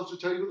upon themselves to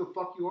tell you who the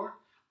fuck you are?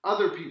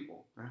 Other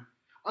people. Yeah.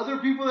 Other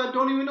people that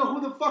don't even know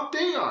who the fuck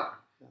they are.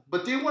 Yeah.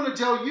 But they want to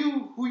tell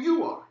you who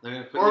you are. They're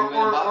going to put you in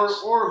a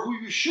box. Or who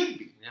you should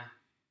be. Yeah.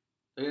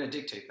 They're going to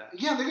dictate that.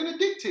 Yeah, they're going to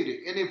dictate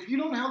it. And if you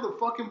don't have the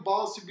fucking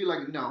balls to be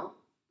like, no,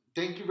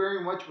 thank you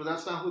very much, but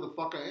that's not who the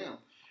fuck I am.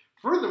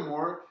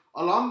 Furthermore,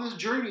 along this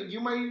journey, you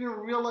might even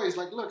realize,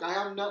 like, look,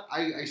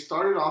 I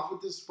started off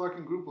with this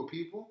fucking group of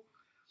people,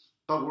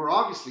 but we're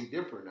obviously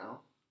different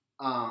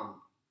now.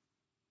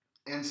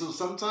 And so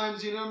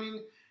sometimes, you know what I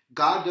mean,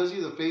 God does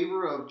you the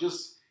favor of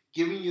just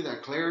giving you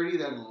that clarity,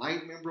 that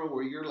enlightenment, bro,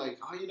 where you're like,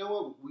 oh, you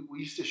know what, we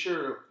used to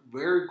share a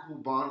very cool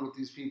bond with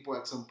these people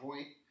at some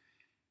point,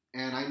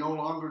 and I no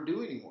longer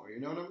do anymore,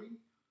 you know what I mean?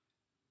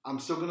 I'm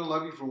still going to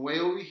love you from way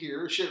over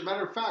here. Shit,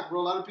 matter of fact,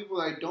 bro, a lot of people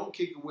that I don't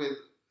kick it with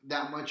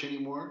that much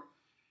anymore,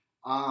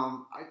 I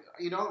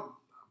you know,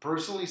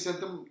 personally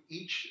sent them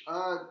each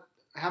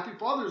Happy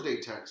Father's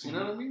Day text. You know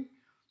what I mean?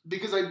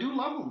 Because I do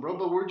love them, bro.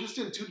 But we're just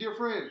in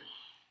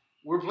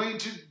we're playing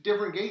two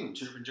different games.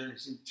 Two different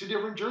journeys. Two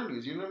different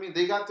journeys. You know what I mean?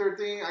 They got their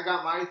thing. I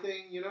got my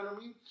thing. You know what I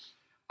mean?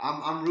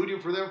 I'm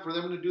rooting for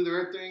them to do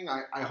their thing.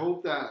 I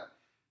hope that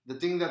the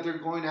thing that they're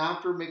going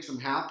after makes them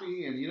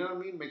happy, and you know what I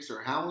mean? Makes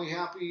their family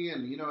happy,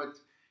 and you know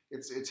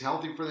it's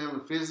healthy for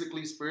them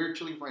physically,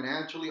 spiritually,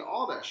 financially,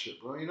 all that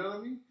shit, bro. You know what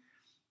I mean?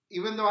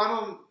 Even though I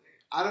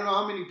don't know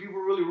how many people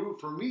really root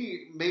for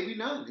me, maybe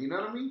none. You know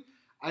what I mean?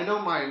 I know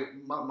my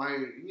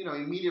you know,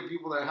 immediate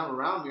people that I have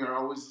around me are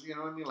always, you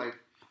know what I mean, like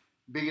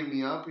bigging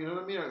me up. You know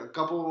what I mean? A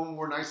couple of them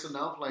were nice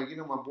enough, like, you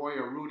know, my boy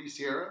Rudy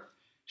Sierra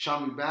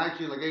shot me back.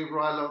 He's like, hey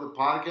bro, I love the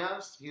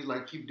podcast. He's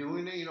like, keep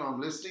doing it. You know, I'm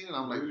listening, and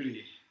I'm like,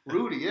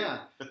 Rudy,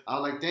 yeah. I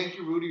was like, thank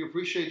you, Rudy.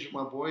 Appreciate you,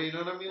 my boy. You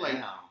know what I mean?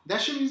 Like,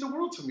 that shit means the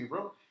world to me,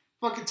 bro.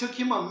 Fucking took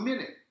him a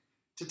minute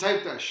to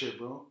type that shit,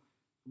 bro.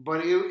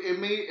 But it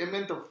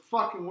meant the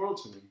fucking world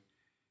to me.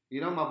 You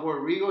know, my boy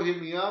Rigo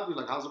hit me up. He's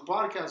like, how's the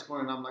podcast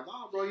going? And I'm like,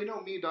 oh, bro, you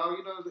know me, dog.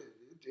 You know,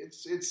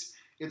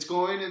 it's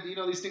going, and, you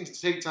know, these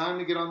things take time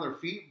to get on their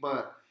feet.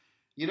 But,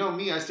 you know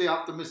me, I stay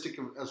optimistic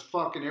as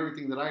fuck in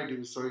everything that I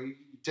do. So he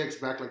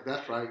texts back like,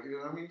 that's right. You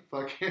know what I mean?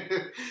 Fucking,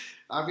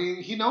 I mean,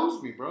 he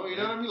knows me, bro. You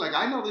know what I mean? Like,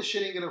 I know this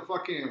shit ain't going to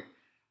fucking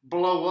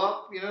blow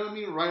up. You know what I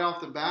mean? Right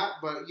off the bat.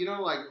 But, you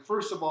know, like,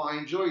 first of all, I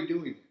enjoy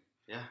doing it.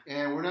 Yeah.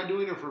 And we're not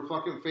doing it for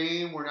fucking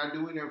fame. We're not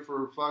doing it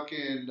for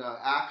fucking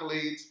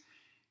accolades.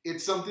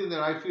 It's something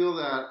that I feel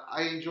that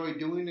I enjoy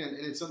doing, and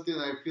it's something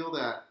that I feel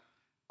that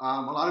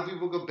a lot of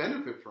people could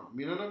benefit from.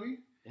 You know what I mean?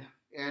 Yeah.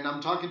 And I'm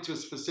talking to a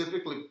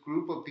specific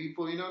group of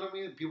people. You know what I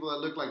mean? People that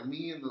look like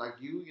me and like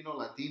you. You know,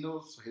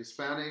 Latinos,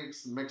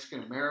 Hispanics,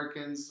 Mexican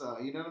Americans.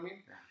 You know what I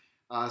mean?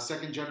 Yeah.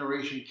 Second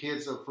generation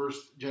kids of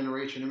first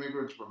generation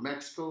immigrants from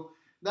Mexico.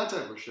 That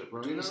type of shit, bro.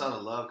 We're doing this out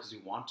of love because we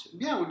want to.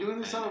 Yeah, we're doing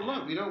this out of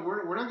love. You know,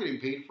 we're not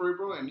getting paid for it,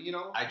 bro. And you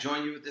know, I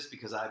join you with this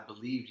because I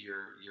believe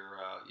your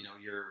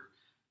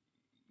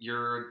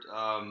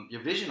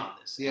vision on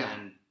this. Yeah.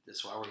 And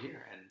that's why we're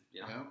here. And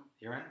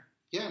here I am.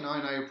 Yeah, no,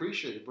 and I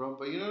appreciate it, bro.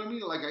 But you know what I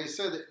mean? Like I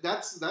said,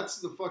 that's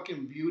the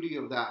fucking beauty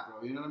of that,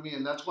 bro. You know what I mean?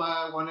 And that's why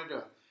I wanted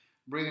to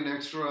bring an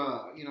extra,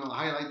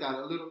 highlight that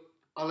a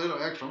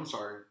little extra. I'm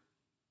sorry.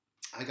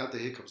 I got the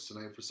hiccups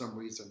tonight for some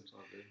reason.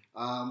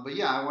 But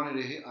yeah, I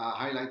wanted to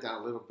highlight that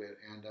a little bit.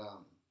 And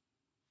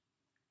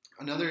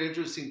another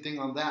interesting thing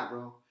on that,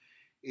 bro,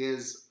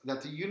 is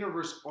that the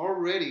universe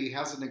already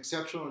has an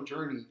exceptional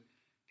journey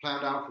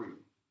planned out for you.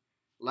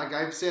 Like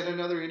I've said in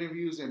other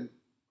interviews, and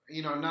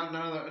not none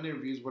of the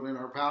interviews, but in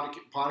our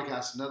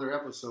podcast and other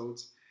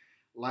episodes,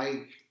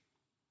 like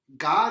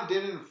God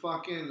didn't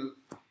fucking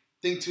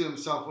think to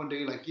himself one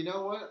day, like, you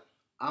know what?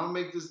 I'm gonna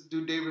make this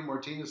dude David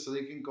Martinez so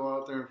they can go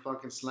out there and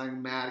fucking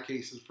slang mad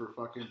cases for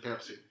fucking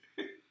PepsiCo.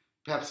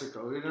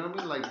 You know what I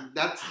mean? Like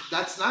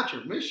that's not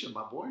your mission,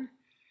 my boy.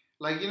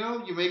 Like,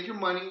 you make your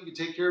money, you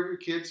take care of your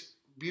kids,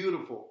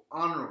 beautiful,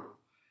 honorable.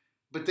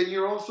 But then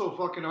you're also a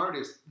fucking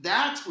artist.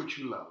 That's what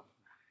you love.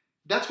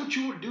 That's what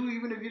you would do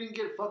even if you didn't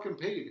get fucking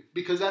paid.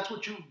 Because that's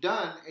what you've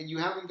done and you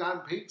haven't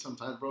gotten paid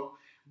sometimes, bro.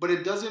 But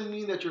it doesn't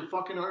mean that your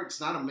fucking art's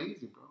not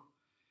amazing, bro.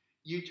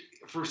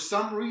 For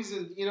some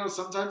reason,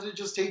 sometimes it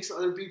just takes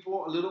other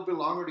people a little bit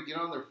longer to get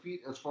on their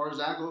feet as far as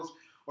that goes.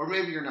 Or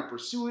maybe you're not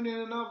pursuing it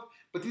enough.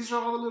 But these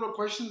are all the little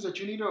questions that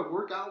you need to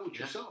work out with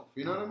yourself.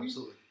 You know what I mean?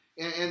 Absolutely.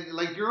 And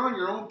like, you're on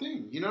your own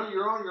thing.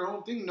 You're on your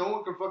own thing. No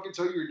one can fucking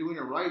tell you you're doing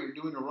it right, you're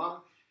doing it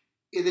wrong.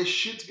 This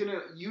shit's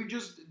you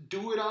just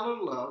do it out of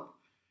love.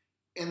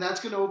 And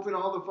that's going to open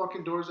all the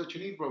fucking doors that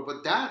you need, bro.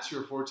 But that's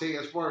your forte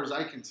as far as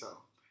I can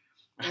tell.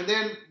 And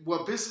then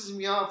what pisses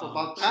me off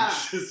about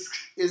that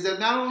is that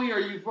not only are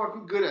you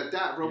fucking good at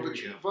that, bro, but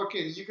you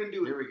can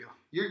do it. Here we go.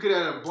 You're good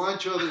at a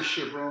bunch of other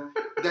shit, bro,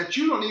 that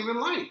you don't even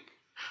like.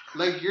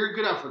 Like, you're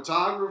good at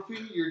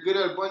photography. You're good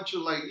at a bunch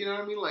of, like, you know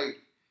what I mean?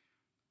 Like,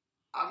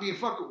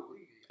 fuck,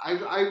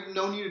 I've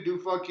known you to do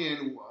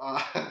fucking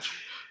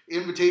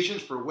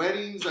invitations for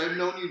weddings. I've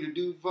known you to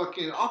do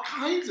fucking all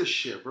kinds of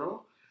shit,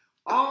 bro.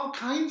 All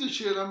kinds of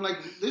shit. I'm like,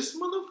 this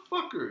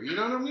motherfucker. You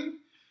know what I mean?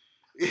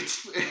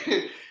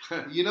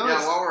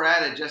 Yeah, while we're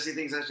at it, Jesse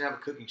thinks I should have a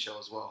cooking show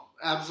as well.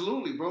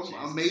 Absolutely, bro. Jesus.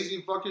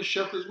 Amazing fucking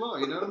chef as well.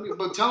 You know what I mean?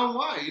 But tell him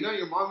why.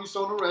 Your mom used to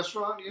own a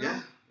restaurant.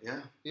 Yeah.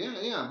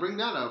 Bring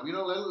that up.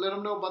 Let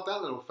them know about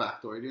that little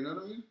factoid. You know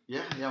what I mean?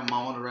 Yeah.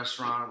 Mom owned a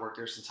restaurant. I worked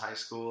there since high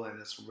school, and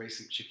that's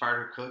basically she fired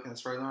her cook, and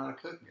that's where I learned how to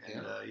cook.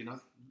 And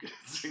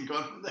it's been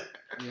going from there.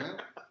 Yeah.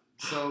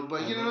 So,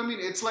 but you know what I mean?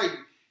 It's like,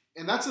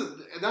 and that's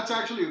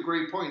actually a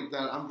great point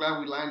that I'm glad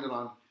we landed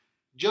on.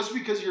 Just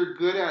because you're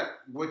good at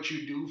what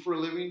you do for a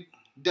living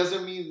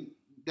doesn't mean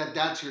that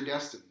that's your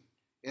destiny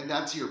and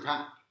that's your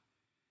path.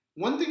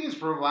 One thing is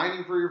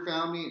providing for your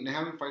family and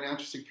having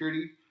financial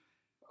security.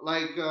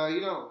 Like,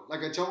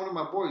 like I tell one of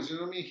my boys, you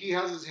know what I mean? He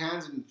has his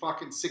hands in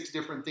fucking 6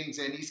 different things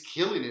and he's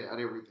killing it at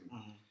everything.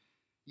 Mm-hmm.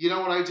 You know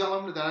what I tell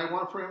him that I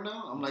want for him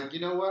now? I'm like, you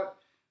know what?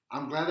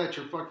 I'm glad that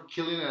you're fucking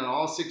killing it at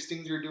all 6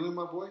 things you're doing,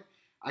 my boy.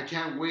 I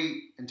can't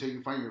wait until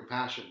you find your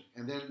passion.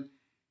 And then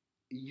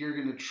you're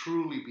going to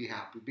truly be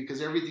happy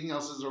because everything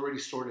else is already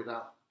sorted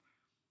out.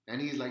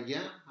 And he's like,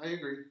 yeah, I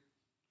agree.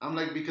 I'm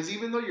like, because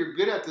even though you're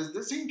good at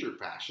this ain't your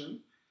passion.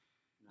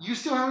 No. You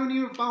still haven't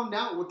even found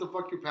out what the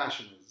fuck your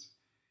passion is.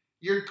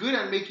 You're good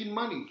at making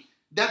money.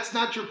 That's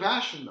not your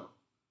passion, though.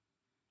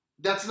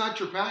 That's not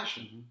your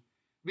passion. Mm-hmm.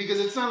 Because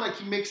it's not like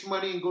he makes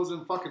money and goes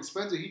and fucking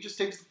spends it. He just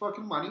takes the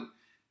fucking money,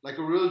 like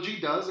a real G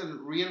does, and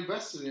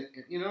reinvests in it.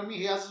 You know what I mean?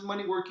 He has his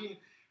money working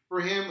for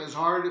him as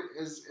hard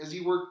as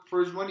he worked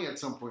for his money at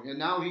some point. And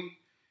now he,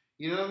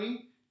 you know what I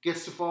mean,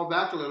 gets to fall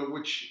back a little,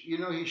 which,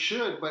 he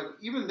should. But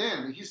even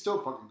then, he still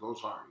fucking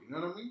goes hard. You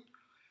know what I mean?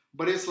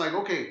 But it's like,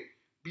 okay,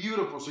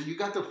 beautiful. So you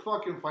got the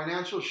fucking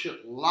financial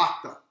shit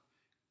locked up.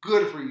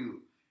 Good for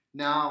you.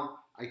 Now,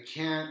 I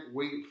can't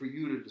wait for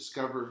you to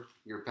discover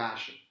your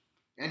passion.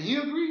 And he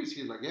agrees.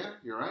 He's like, yeah,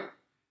 you're right.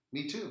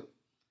 Me too.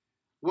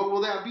 What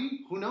will that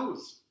be? Who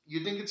knows?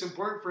 You think it's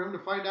important for him to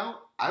find out?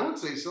 I would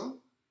say so.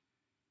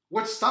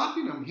 What's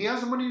stopping him? He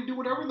has the money to do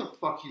whatever the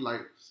fuck he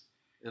likes.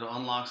 It'll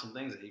unlock some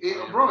things that he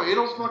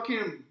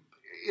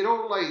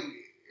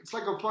it's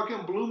like a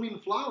fucking blooming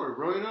flower,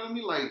 bro. You know what I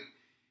mean? Like,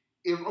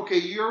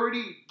 you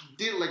already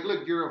did, like,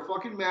 look, you're a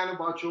fucking man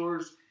about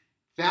yours.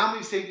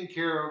 Family's taken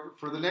care of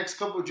for the next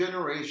couple of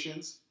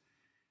generations.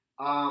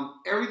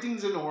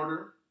 Everything's in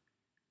order.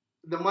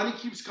 The money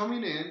keeps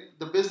coming in.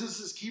 The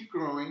businesses keep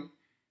growing.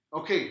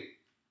 Okay,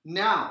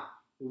 now,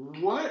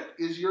 what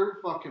is your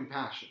fucking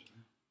passion?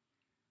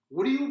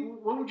 What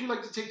would you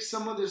like to take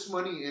some of this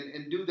money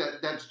and do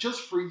that's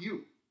just for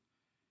you?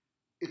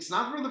 It's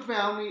not for the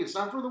family, it's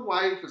not for the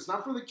wife, it's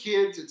not for the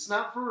kids, it's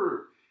not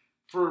for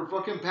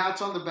fucking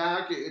pats on the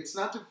back, it's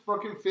not to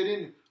fucking fit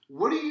in.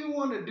 What do you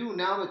want to do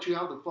now that you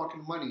have the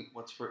fucking money?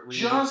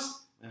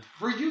 Just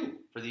for you.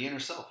 For the inner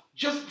self.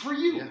 Just for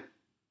you. Yeah.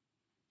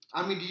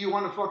 I mean, do you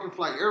want to fucking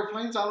fly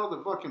airplanes out of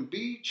the fucking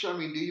beach? I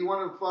mean, do you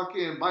want to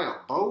fucking buy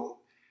a boat?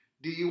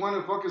 Do you want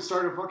to fucking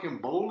start a fucking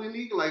bowling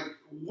league? Like,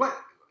 what?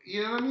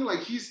 You know what I mean? Like,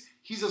 he's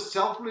a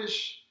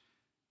selfless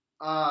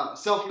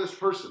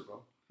person,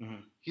 bro. Mm-hmm.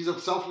 He's a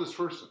selfless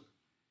person.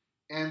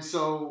 And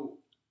so,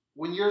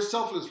 when you're a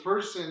selfless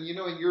person, you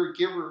know, and you're a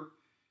giver,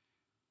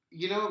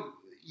 you know,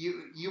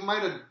 you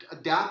might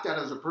adapt that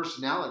as a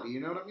personality, you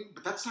know what I mean?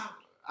 But that's not,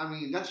 I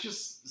mean, that's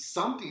just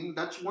something,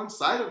 that's one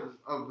side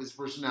of his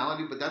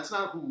personality, but that's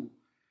not who,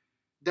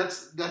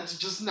 that's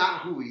just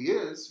not who he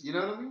is, you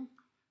know what I mean?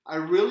 I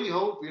really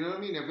hope, you know what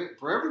I mean,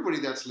 for everybody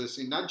that's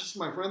listening, not just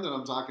my friend that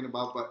I'm talking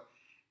about, but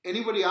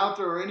anybody out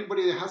there or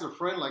anybody that has a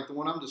friend like the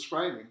one I'm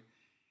describing,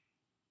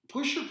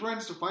 push your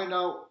friends to find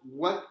out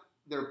what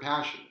their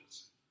passion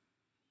is.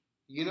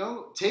 You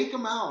know, take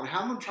them out,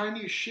 have them try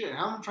new shit,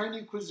 have them try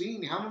new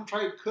cuisine, have them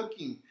try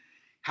cooking,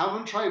 have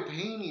them try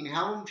painting,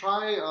 have them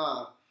try,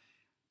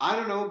 I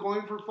don't know,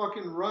 going for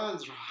fucking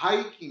runs,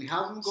 hiking,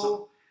 have them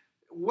go,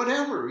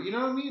 whatever, you know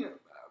what I mean?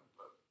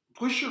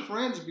 Push your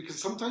friends, because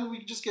sometimes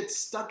we just get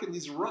stuck in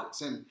these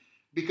ruts, and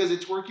because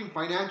it's working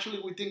financially,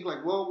 we think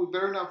like, well, we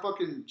better not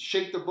fucking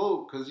shake the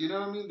boat, because you know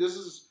what I mean?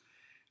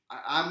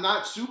 I'm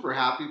not super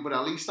happy, but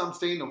at least I'm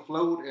staying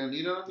afloat, and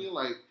you know what I mean?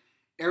 Like,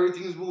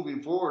 everything's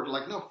moving forward.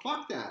 Like, no,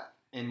 fuck that.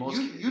 And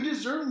you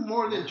deserve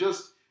more than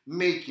just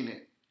making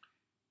it.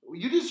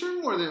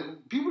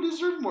 People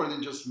deserve more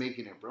than just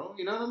making it, bro.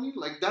 You know what I mean?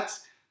 Like,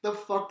 that's the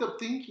fucked up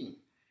thinking.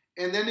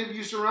 And then if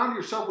you surround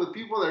yourself with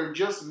people that are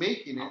just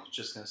making it. I was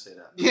just going to say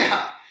that.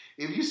 Yeah.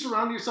 If you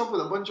surround yourself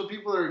with a bunch of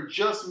people that are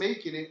just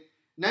making it,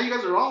 now you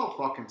guys are all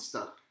fucking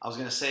stuck. I was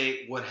going to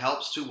say, what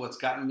helps too, what's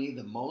gotten me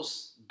the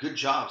most good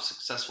jobs,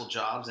 successful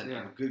jobs,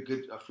 and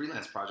good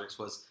freelance projects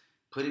was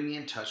putting me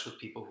in touch with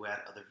people who had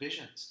other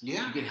visions.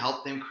 Yeah. You can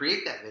help them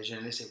create that vision,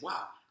 and they say,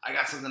 wow, I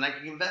got something I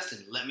can invest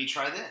in. Let me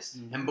try this.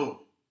 Mm-hmm. And boom,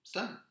 it's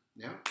done.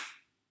 Yeah.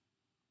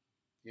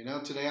 You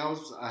know, today I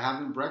was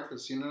having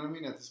breakfast, you know what I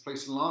mean, at this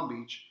place in Long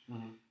Beach.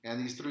 Mm-hmm.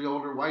 And these three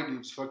older white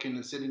dudes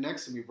fucking sitting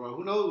next to me, bro.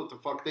 Who knows what the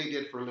fuck they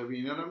did for a living,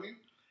 you know what I mean?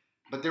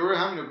 But they were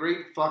having a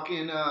great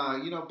fucking,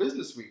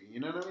 business meeting, you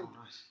know what I mean?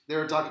 Oh, nice. They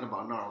were talking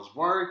about Gnarls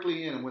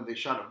Barkley and when they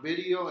shot a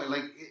video. And,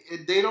 like,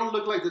 they don't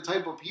look like the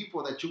type of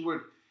people that you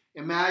would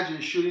imagine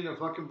shooting a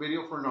fucking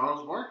video for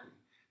Gnarls Barkley.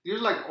 They're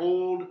like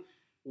old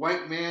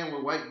white men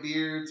with white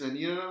beards, and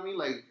you know what I mean?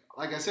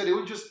 Like I said, it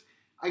was just,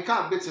 I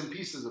caught bits and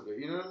pieces of it,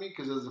 you know what I mean?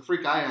 Because as a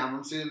freak I am,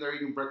 I'm sitting there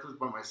eating breakfast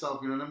by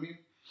myself, you know what I mean?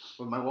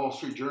 With my Wall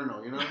Street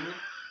Journal, you know what I mean?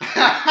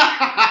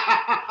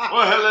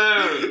 Well,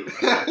 hello!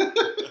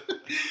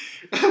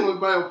 With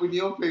my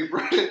opinion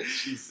paper.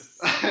 Jesus.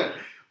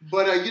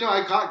 But,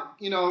 I caught,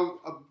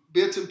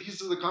 bits and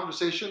pieces of the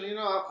conversation. You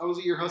know, I was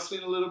here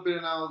hustling a little bit,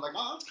 and I was like,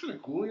 oh, that's kind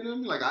of cool, you know what I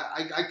mean? Like,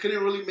 I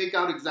couldn't really make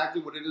out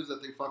exactly what it is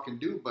that they fucking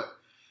do, but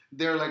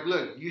they're like,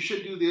 look, you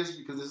should do this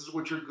because this is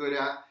what you're good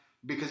at,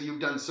 because you've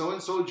done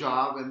so-and-so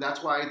job, and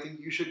that's why I think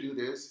you should do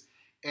this,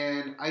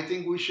 and I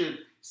think we should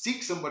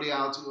seek somebody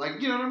out to,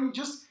 like, you know what I mean?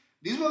 Just,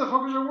 these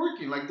motherfuckers are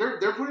working. Like,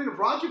 they're putting a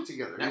project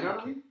together, you know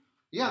what I mean?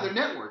 Yeah, they're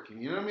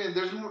networking, you know what I mean?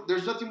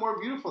 There's nothing more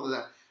beautiful than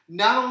that.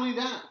 Not only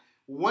that,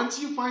 once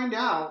you find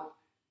out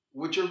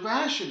what your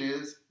passion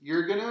is,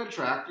 you're going to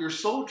attract your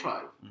soul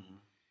tribe. Mm-hmm.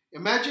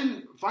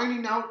 Imagine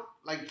finding out,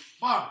 like,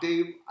 fuck,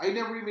 Dave, I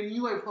never even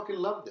knew I fucking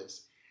loved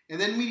this. And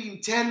then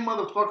meeting 10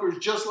 motherfuckers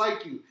just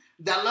like you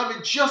that love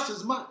it just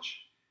as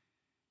much.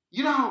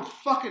 You know how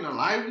fucking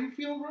alive you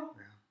feel, bro?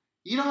 Yeah.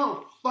 You know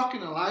how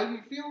fucking alive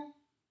you feel?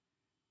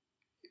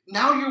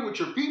 Now you're with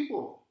your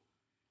people.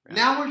 Yeah.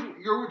 Now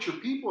you're with your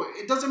people.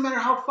 It doesn't matter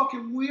how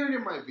fucking weird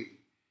it might be.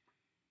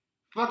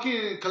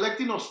 Fucking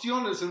collecting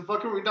ostiones in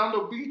fucking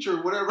Redondo Beach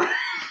or whatever.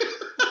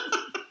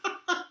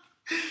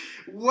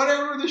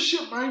 Whatever the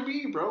shit might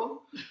be,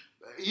 bro.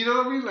 You know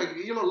what I mean? Like,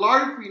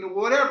 LARPing or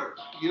whatever.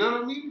 You know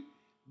what I mean?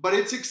 But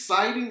it's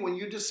exciting when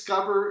you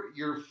discover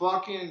your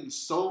fucking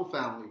soul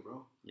family,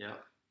 bro. Yeah.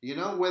 You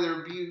know,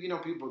 whether it be,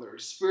 people that are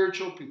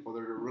spiritual, people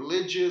that are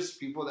religious,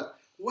 people that,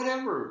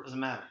 whatever. Doesn't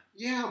matter.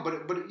 Yeah,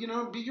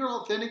 but be your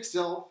authentic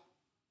self.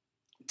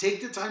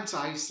 Take the time to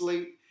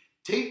isolate.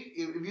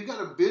 If you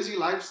got a busy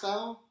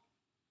lifestyle,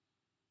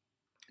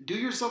 do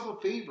yourself a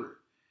favor.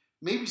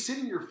 Maybe sit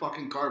in your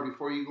fucking car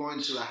before you go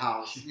into the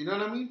house. You know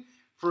what I mean?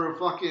 For a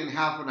fucking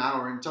half an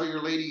hour and tell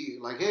your lady,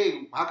 like,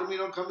 hey, how come you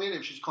don't come in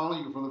if she's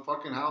calling you from the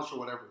fucking house or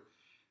whatever?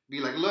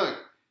 Be like, look,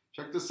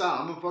 check this out.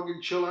 I'm gonna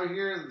fucking chill out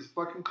here in this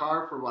fucking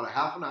car for about a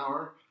half an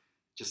hour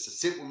just to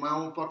sit with my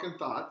own fucking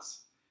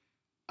thoughts.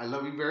 I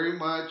love you very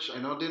much. I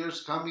know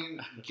dinner's coming.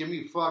 Give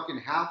me fucking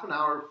half an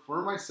hour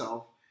for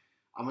myself.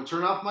 I'm going to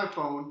turn off my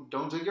phone.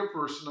 Don't take it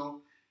personal.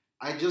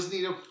 I just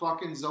need to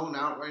fucking zone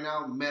out right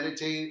now.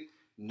 Meditate,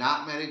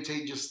 not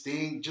meditate, just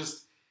think,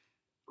 just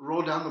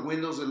roll down the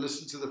windows and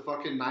listen to the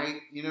fucking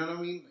night, you know what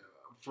I mean?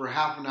 For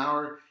half an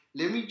hour.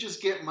 Let me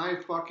just get my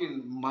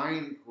fucking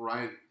mind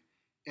right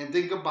and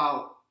think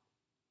about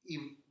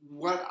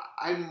what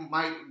I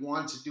might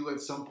want to do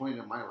at some point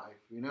in my life.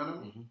 You know what I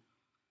mean? Mm-hmm.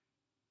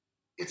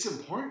 It's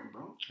important,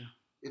 bro. Yeah.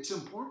 It's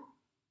important.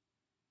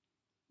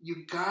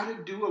 You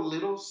gotta do a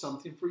little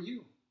something for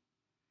you.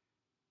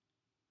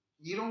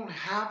 You don't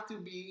have to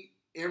be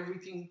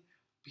everything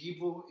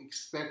people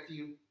expect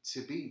you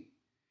to be.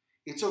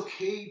 It's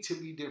okay to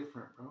be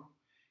different, bro.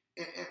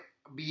 And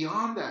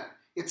beyond that,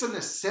 it's a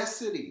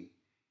necessity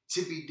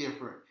to be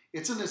different.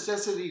 It's a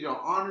necessity to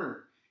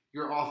honor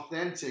your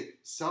authentic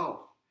self.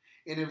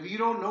 And if you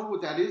don't know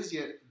what that is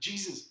yet,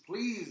 Jesus,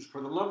 please,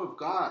 for the love of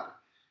God,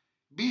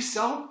 be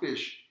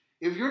selfish.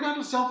 If you're not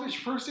a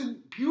selfish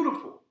person,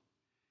 beautiful.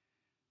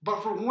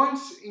 But for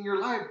once in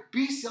your life,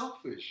 be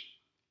selfish.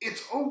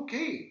 It's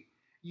okay.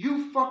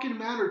 You fucking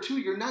matter too.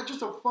 You're not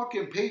just a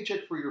fucking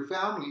paycheck for your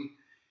family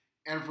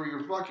and for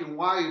your fucking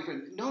wife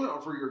and no,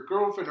 for your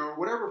girlfriend or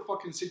whatever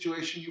fucking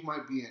situation you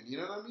might be in. You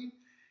know what I mean?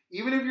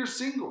 Even if you're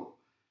single,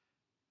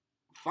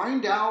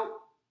 find out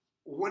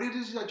what it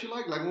is that you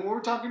like. Like when we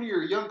were talking to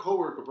your young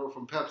coworker, bro,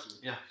 from Pepsi.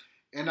 Yeah.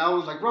 And I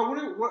was like, bro,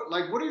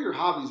 what are your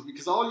hobbies?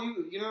 Because all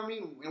you know what I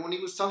mean? And when he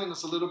was telling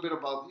us a little bit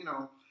about, you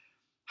know,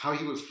 how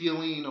he was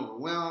feeling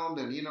overwhelmed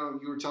and, you know,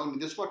 you were telling me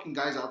this fucking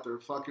guy's out there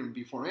fucking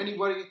before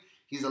anybody.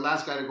 He's the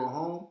last guy to go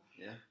home.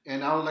 Yeah.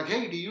 And I was like,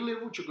 hey, do you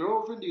live with your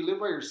girlfriend? Do you live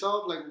by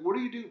yourself? Like, what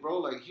do you do, bro?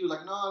 Like, he was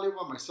like, no, I live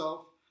by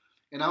myself.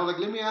 And I was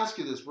like, let me ask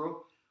you this,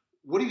 bro.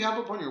 What do you have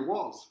up on your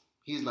walls?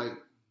 He's like,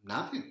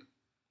 nothing.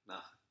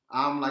 Nothing.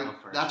 I'm like,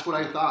 that's what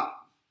I thought.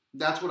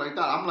 That's what I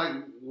thought. I'm like,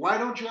 why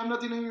don't you have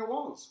nothing on your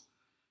walls?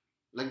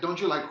 Like,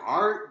 don't you like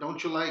art?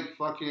 Don't you like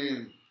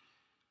fucking,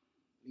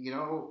 you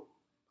know,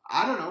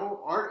 I don't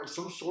know, art of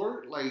some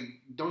sort? Like,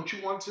 don't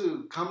you want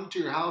to come to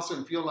your house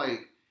and feel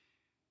like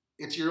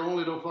it's your own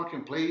little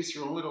fucking place,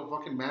 your own little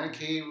fucking man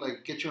cave?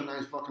 Like, get you a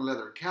nice fucking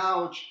leather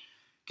couch,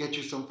 get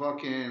you some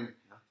fucking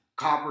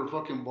copper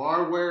fucking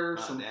barware,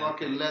 some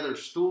fucking leather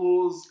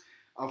stools,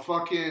 a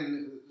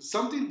fucking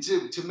something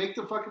to make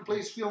the fucking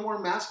place feel more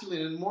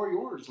masculine and more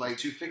yours. Like,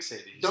 too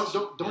fixated.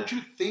 Don't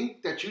you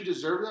think that you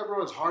deserve that,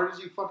 bro? As hard as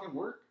you fucking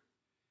work,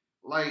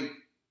 like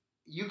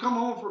you come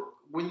home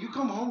when you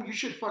come home, you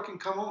should fucking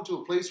come home to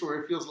a place where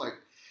it feels like,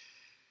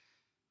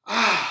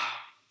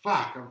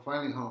 fuck, I'm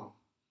finally home.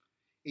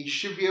 And you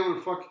should be able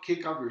to fucking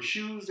kick off your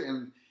shoes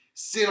and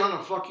sit on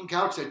a fucking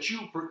couch that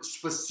you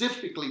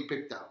specifically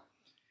picked out,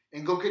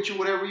 and go get you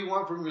whatever you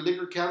want from your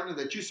liquor cabinet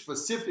that you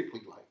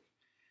specifically like.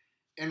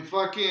 And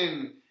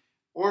fucking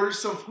order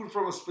some food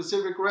from a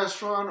specific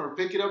restaurant or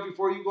pick it up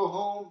before you go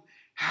home.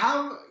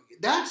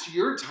 That's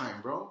your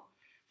time, bro.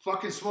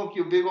 Fucking smoke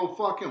your big old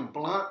fucking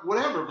blunt,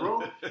 whatever,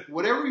 bro.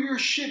 Whatever your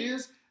shit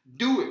is,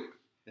 do it.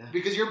 Yeah.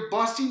 Because you're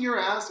busting your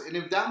ass, and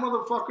if that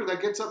motherfucker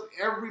that gets up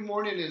every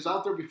morning and is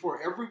out there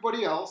before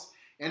everybody else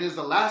and is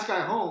the last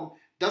guy home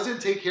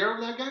doesn't take care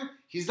of that guy,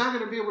 he's not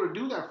going to be able to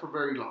do that for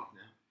very long.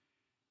 Yeah.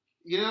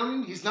 You know what I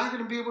mean? He's not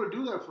going to be able to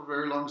do that for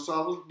very long.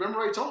 So remember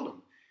I told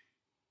him,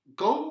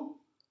 go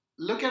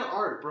look at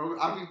art, bro.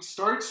 I mean,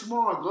 start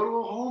small. Go to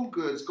a Home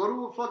Goods. Go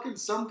to a fucking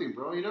something,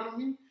 bro. You know what I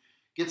mean?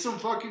 Get some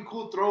fucking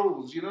cool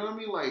throws. You know what I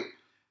mean? Like,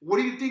 what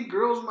do you think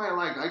girls might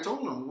like? I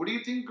told them, what do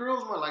you think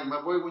girls might like,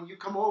 my boy, when you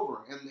come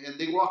over and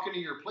they walk into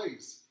your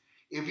place?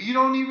 If you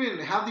don't even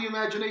have the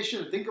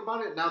imagination to think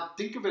about it, now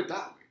think of it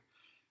that way.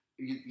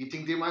 You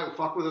think they might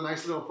fuck with a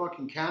nice little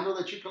fucking candle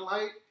that you can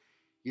light?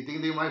 You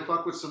think they might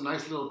fuck with some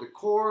nice little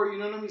decor? You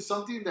know what I mean?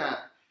 Something that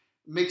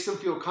makes them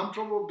feel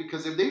comfortable,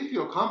 because if they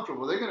feel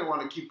comfortable, they're going to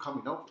want to keep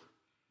coming over.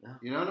 Yeah.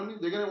 You know what I mean?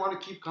 They're going to want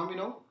to keep coming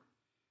over.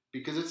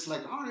 Because it's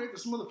like, all right,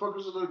 this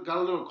motherfucker's got a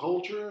little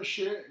culture and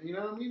shit. You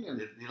know what I mean? And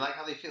you like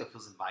how they feel. It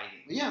feels inviting.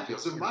 Yeah, it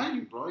feels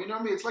inviting, bro. You know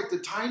what I mean? It's like the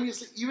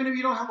tiniest, even if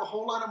you don't have a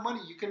whole lot of money,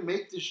 you can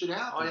make this shit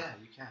happen. Oh, yeah,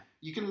 you can.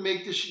 You can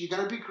make this shit. You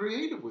got to be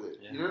creative with it.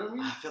 Yeah. You know what I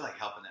mean? I feel like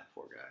helping that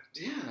poor guy.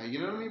 Yeah, you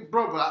know what I mean?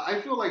 Bro, but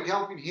I feel like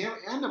helping him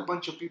and a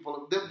bunch of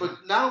people.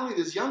 But not only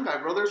this young guy,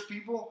 bro. There's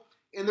people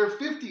in their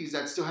 50s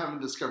that still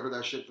haven't discovered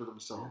that shit for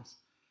themselves.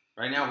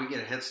 Yeah. Right now, we get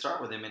a head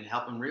start with him and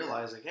help him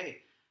realize, like, hey,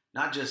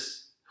 not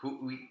just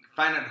we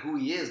find out who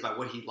he is by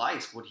what he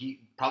likes, he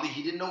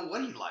didn't know what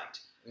he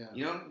liked. Yeah.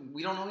 You know,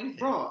 we don't know anything.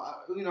 Bro,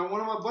 you know,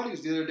 one of my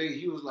buddies the other day,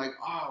 he was like,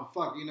 oh,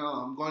 fuck, you know,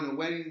 I'm going to a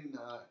wedding,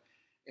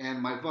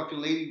 and my fucking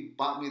lady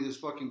bought me this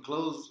fucking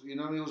clothes. You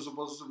know what I mean? It was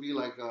supposed to be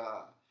like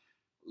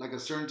a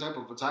certain type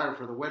of attire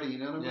for the wedding, you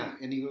know what I mean? Yeah.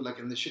 And he was like,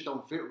 and the shit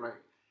don't fit right.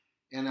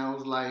 And I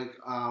was like,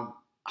 how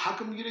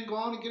come you didn't go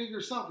out and get it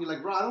yourself? He's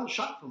like, bro, I don't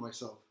shop for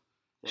myself.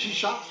 She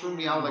shops for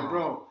me. I was like,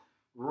 bro,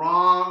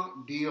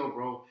 wrong deal,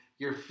 bro.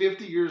 You're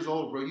 50 years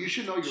old, bro. You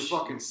should know your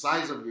fucking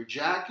size of your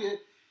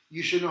jacket.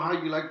 You should know how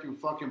you like your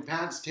fucking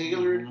pants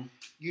tailored. Mm-hmm.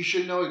 You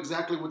should know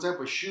exactly what type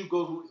of shoe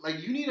goes.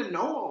 Like, you need to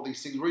know all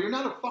these things, bro. You're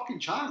not a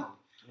fucking child.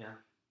 Yeah.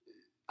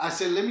 I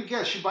said, let me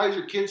guess. She buys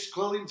your kids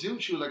clothing too?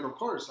 She was like, of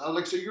course. I was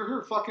like, so you're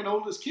her fucking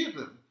oldest kid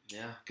then?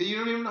 Yeah. Because you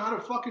don't even know how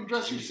to fucking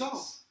dress Jesus.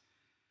 yourself.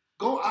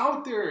 Go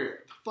out there.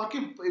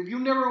 Fucking, if you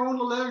never owned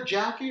a leather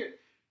jacket,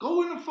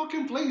 go in a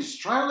fucking place.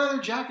 Try a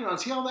leather jacket on.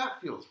 See how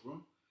that feels,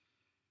 bro.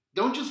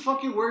 Don't just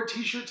fucking wear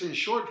t-shirts and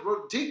shorts,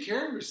 bro. Take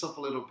care of yourself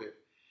a little bit.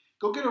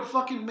 Go get a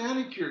fucking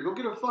manicure. Go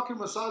get a fucking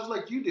massage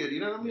like you did.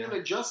 You know what I mean? Yeah.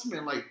 An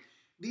adjustment. Like,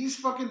 these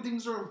fucking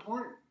things are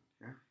important.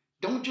 Yeah.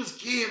 Don't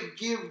just give,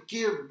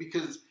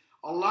 because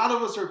a lot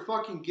of us are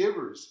fucking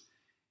givers.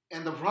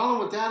 And the problem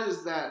with that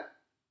is that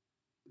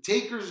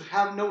takers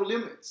have no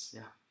limits.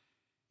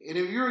 Yeah. And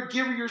if you're a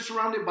giver, you're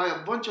surrounded by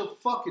a bunch of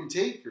fucking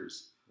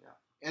takers. Yeah.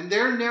 And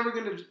they're never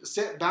going to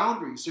set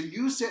boundaries. So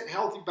you set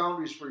healthy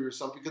boundaries for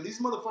yourself, because these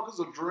motherfuckers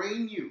will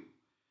drain you.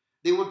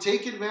 They will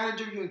take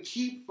advantage of you and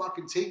keep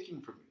fucking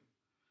taking from you.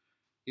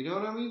 You know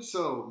what I mean?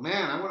 So,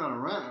 man, I went on a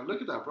rant.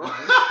 Look at that, bro.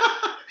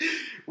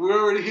 We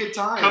already hit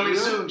time. Coming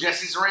soon,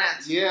 Jesse's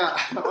Rant. Yeah.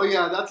 Oh,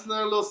 yeah. That's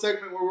another little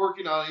segment we're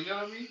working on. You know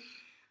what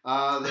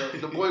I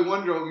mean? The boy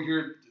Wonder over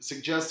here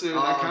suggested it, and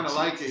I kind of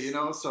like it, you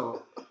know?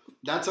 So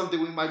that's something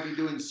we might be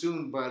doing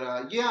soon.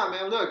 But, yeah,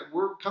 man, look,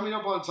 we're coming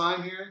up on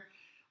time here.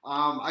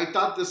 I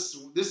thought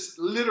this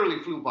literally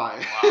flew by.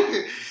 Wow,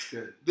 that's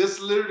good. This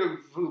literally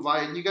flew by,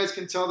 and you guys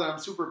can tell that I'm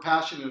super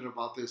passionate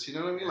about this. You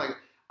know what I mean? Like,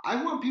 I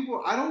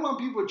don't want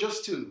people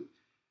just to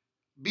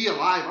be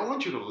alive. I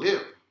want you to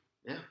live.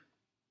 Yeah.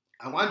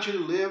 I want you to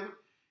live,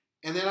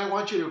 and then I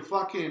want you to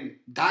fucking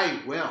die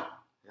well.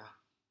 Yeah.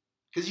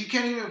 Because you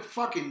can't even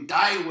fucking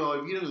die well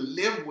if you didn't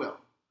live well.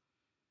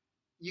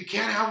 You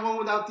can't have one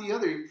without the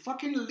other. You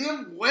fucking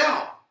live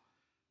well.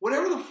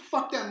 Whatever the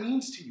fuck that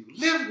means to you.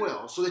 Live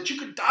well so that you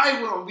could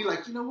die well and be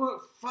like, you know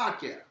what?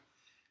 Fuck yeah.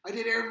 I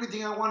did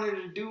everything I wanted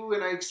to do,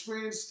 and I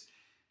experienced,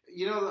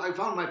 you know, I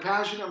found my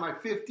passion in my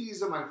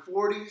 50s and my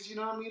 40s, you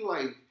know what I mean?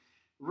 Like,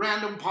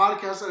 random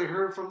podcasts that I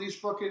heard from these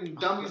fucking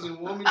dummies in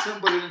Wilmington,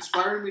 but it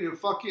inspired me to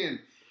fucking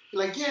be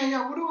like,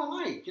 yeah, what do I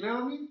like? You know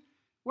what I mean?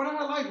 What do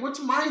I like?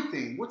 What's my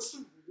thing? What's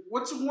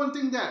the one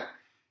thing that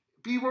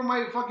people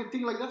might fucking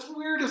think, like, that's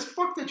weird as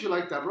fuck that you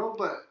like that, bro,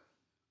 but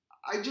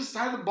I just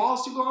had the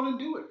balls to go out and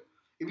do it.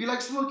 If you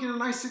like smoking a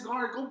nice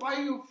cigar, go buy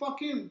you a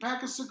fucking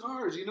pack of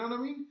cigars, you know what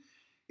I mean?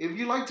 If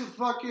you like to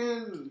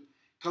fucking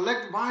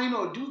collect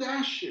vinyl, do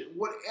that shit.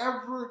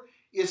 Whatever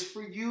is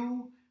for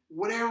you,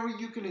 whatever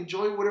you can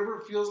enjoy, whatever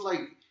it feels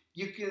like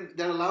you can,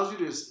 that allows you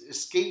to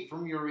escape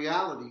from your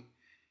reality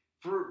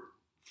for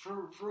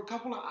a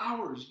couple of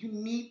hours. You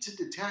need to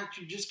detach.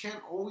 You just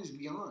can't always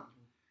be on.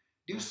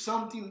 Do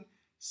something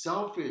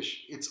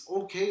selfish. It's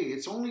okay.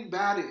 It's only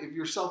bad if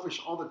you're selfish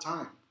all the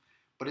time.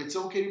 But it's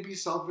okay to be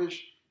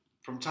selfish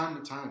from time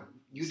to time.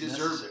 You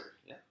deserve it.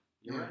 Yeah,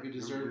 you're right. You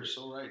deserve it. You're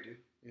so right, dude.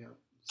 Yeah.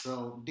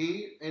 So,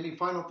 D, any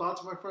final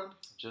thoughts, my friend?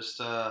 Just,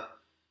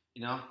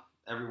 you know,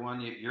 everyone,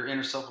 your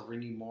inner self will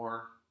bring you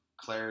more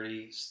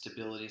clarity,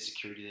 stability, and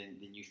security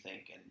than you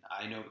think. And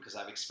I know because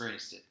I've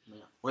experienced it.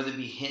 Yeah. Whether it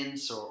be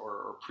hints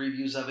or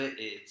previews of it,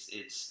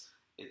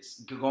 it's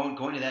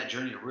going to that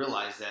journey to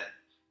realize that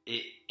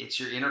it's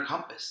your inner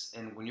compass.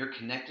 And when you're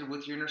connected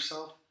with your inner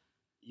self,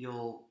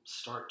 you'll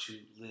start to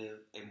live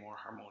a more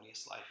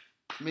harmonious life.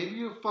 Maybe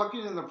you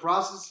fucking, in the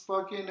process,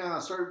 fucking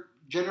start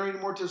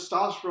generating more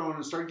testosterone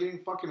and start getting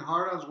fucking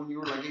hard-ons when you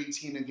were like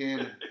 18 again.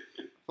 And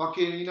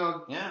fucking, you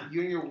know,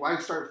 you and your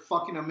wife start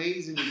fucking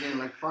amazing again,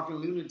 like fucking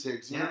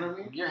lunatics. You know what I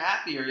mean? You're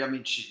happier. I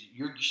mean,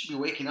 you should be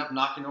waking up,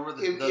 knocking over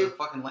the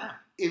fucking lamp.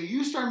 If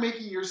you start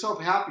making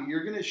yourself happy,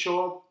 you're going to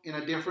show up in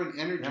a different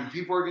energy. Yeah.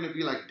 People are going to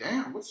be like,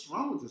 damn, what's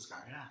wrong with this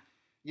guy? Yeah.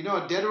 You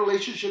know, a dead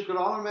relationship could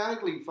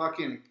automatically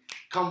fucking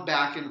come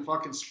back and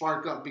fucking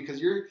spark up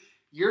because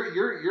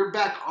you're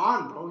back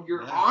on, bro.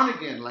 You're on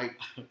again. Like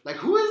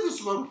who is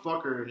this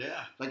motherfucker?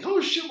 Yeah. Like,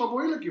 oh shit, my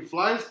boy, look, you're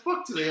fly as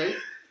fuck today.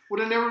 Would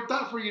have never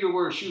thought for you to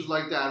wear shoes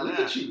like that. Look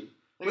at you.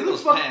 Where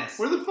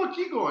the fuck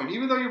you going?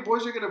 Even though your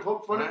boys are gonna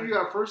poke fun at you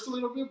at first a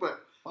little bit,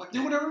 but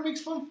do whatever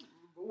makes fun.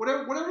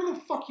 Whatever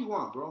the fuck you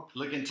want, bro.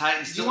 Looking tight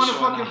and still. You want to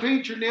fucking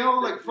paint your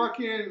nail like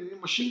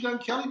fucking Machine Gun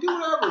Kelly? Do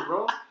whatever,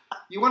 bro.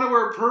 You want to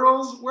wear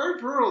pearls? Wear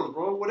pearls,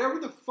 bro. Whatever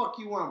the fuck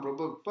you want, bro.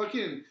 But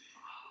fucking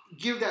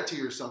give that to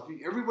yourself.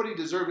 Everybody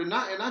deserves it.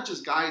 Not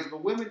just guys,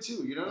 but women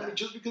too. You know what I mean?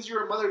 Just because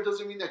you're a mother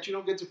doesn't mean that you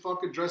don't get to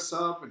fucking dress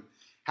up and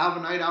have a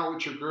night out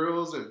with your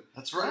girls and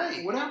that's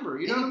right. Whatever.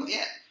 You know what I mean?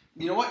 Yeah.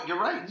 You know what? You're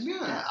right.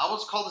 Yeah. I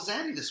was called to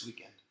Zandy this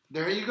weekend.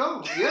 There you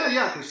go.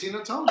 Yeah.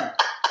 Christina told me.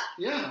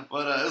 Yeah.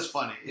 But it was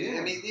funny. Yeah.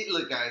 I mean,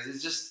 look, guys,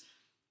 it's just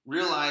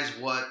realize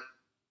what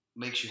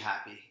makes you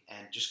happy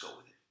and just go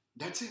with it.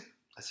 That's it.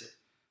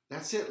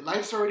 That's it.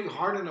 Life's already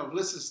hard enough.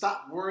 Listen,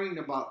 stop worrying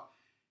about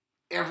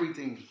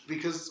everything.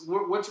 Because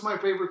what's my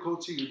favorite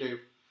quote to you, Dave?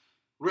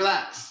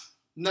 Relax.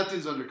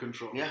 Nothing's under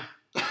control. Yeah.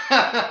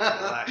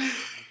 Relax.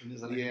 Nothing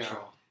is under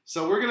control.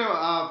 So we're going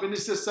to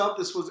finish this up.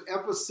 This was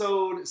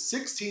episode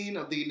 16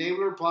 of the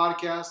Enabler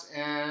Podcast.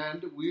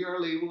 And we are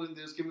labeling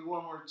this, give me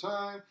one more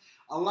time,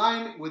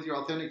 Align with Your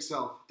Authentic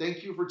Self.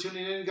 Thank you for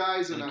tuning in,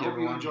 guys. And I hope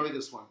you enjoy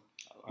this one.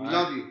 We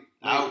love you.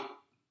 Out.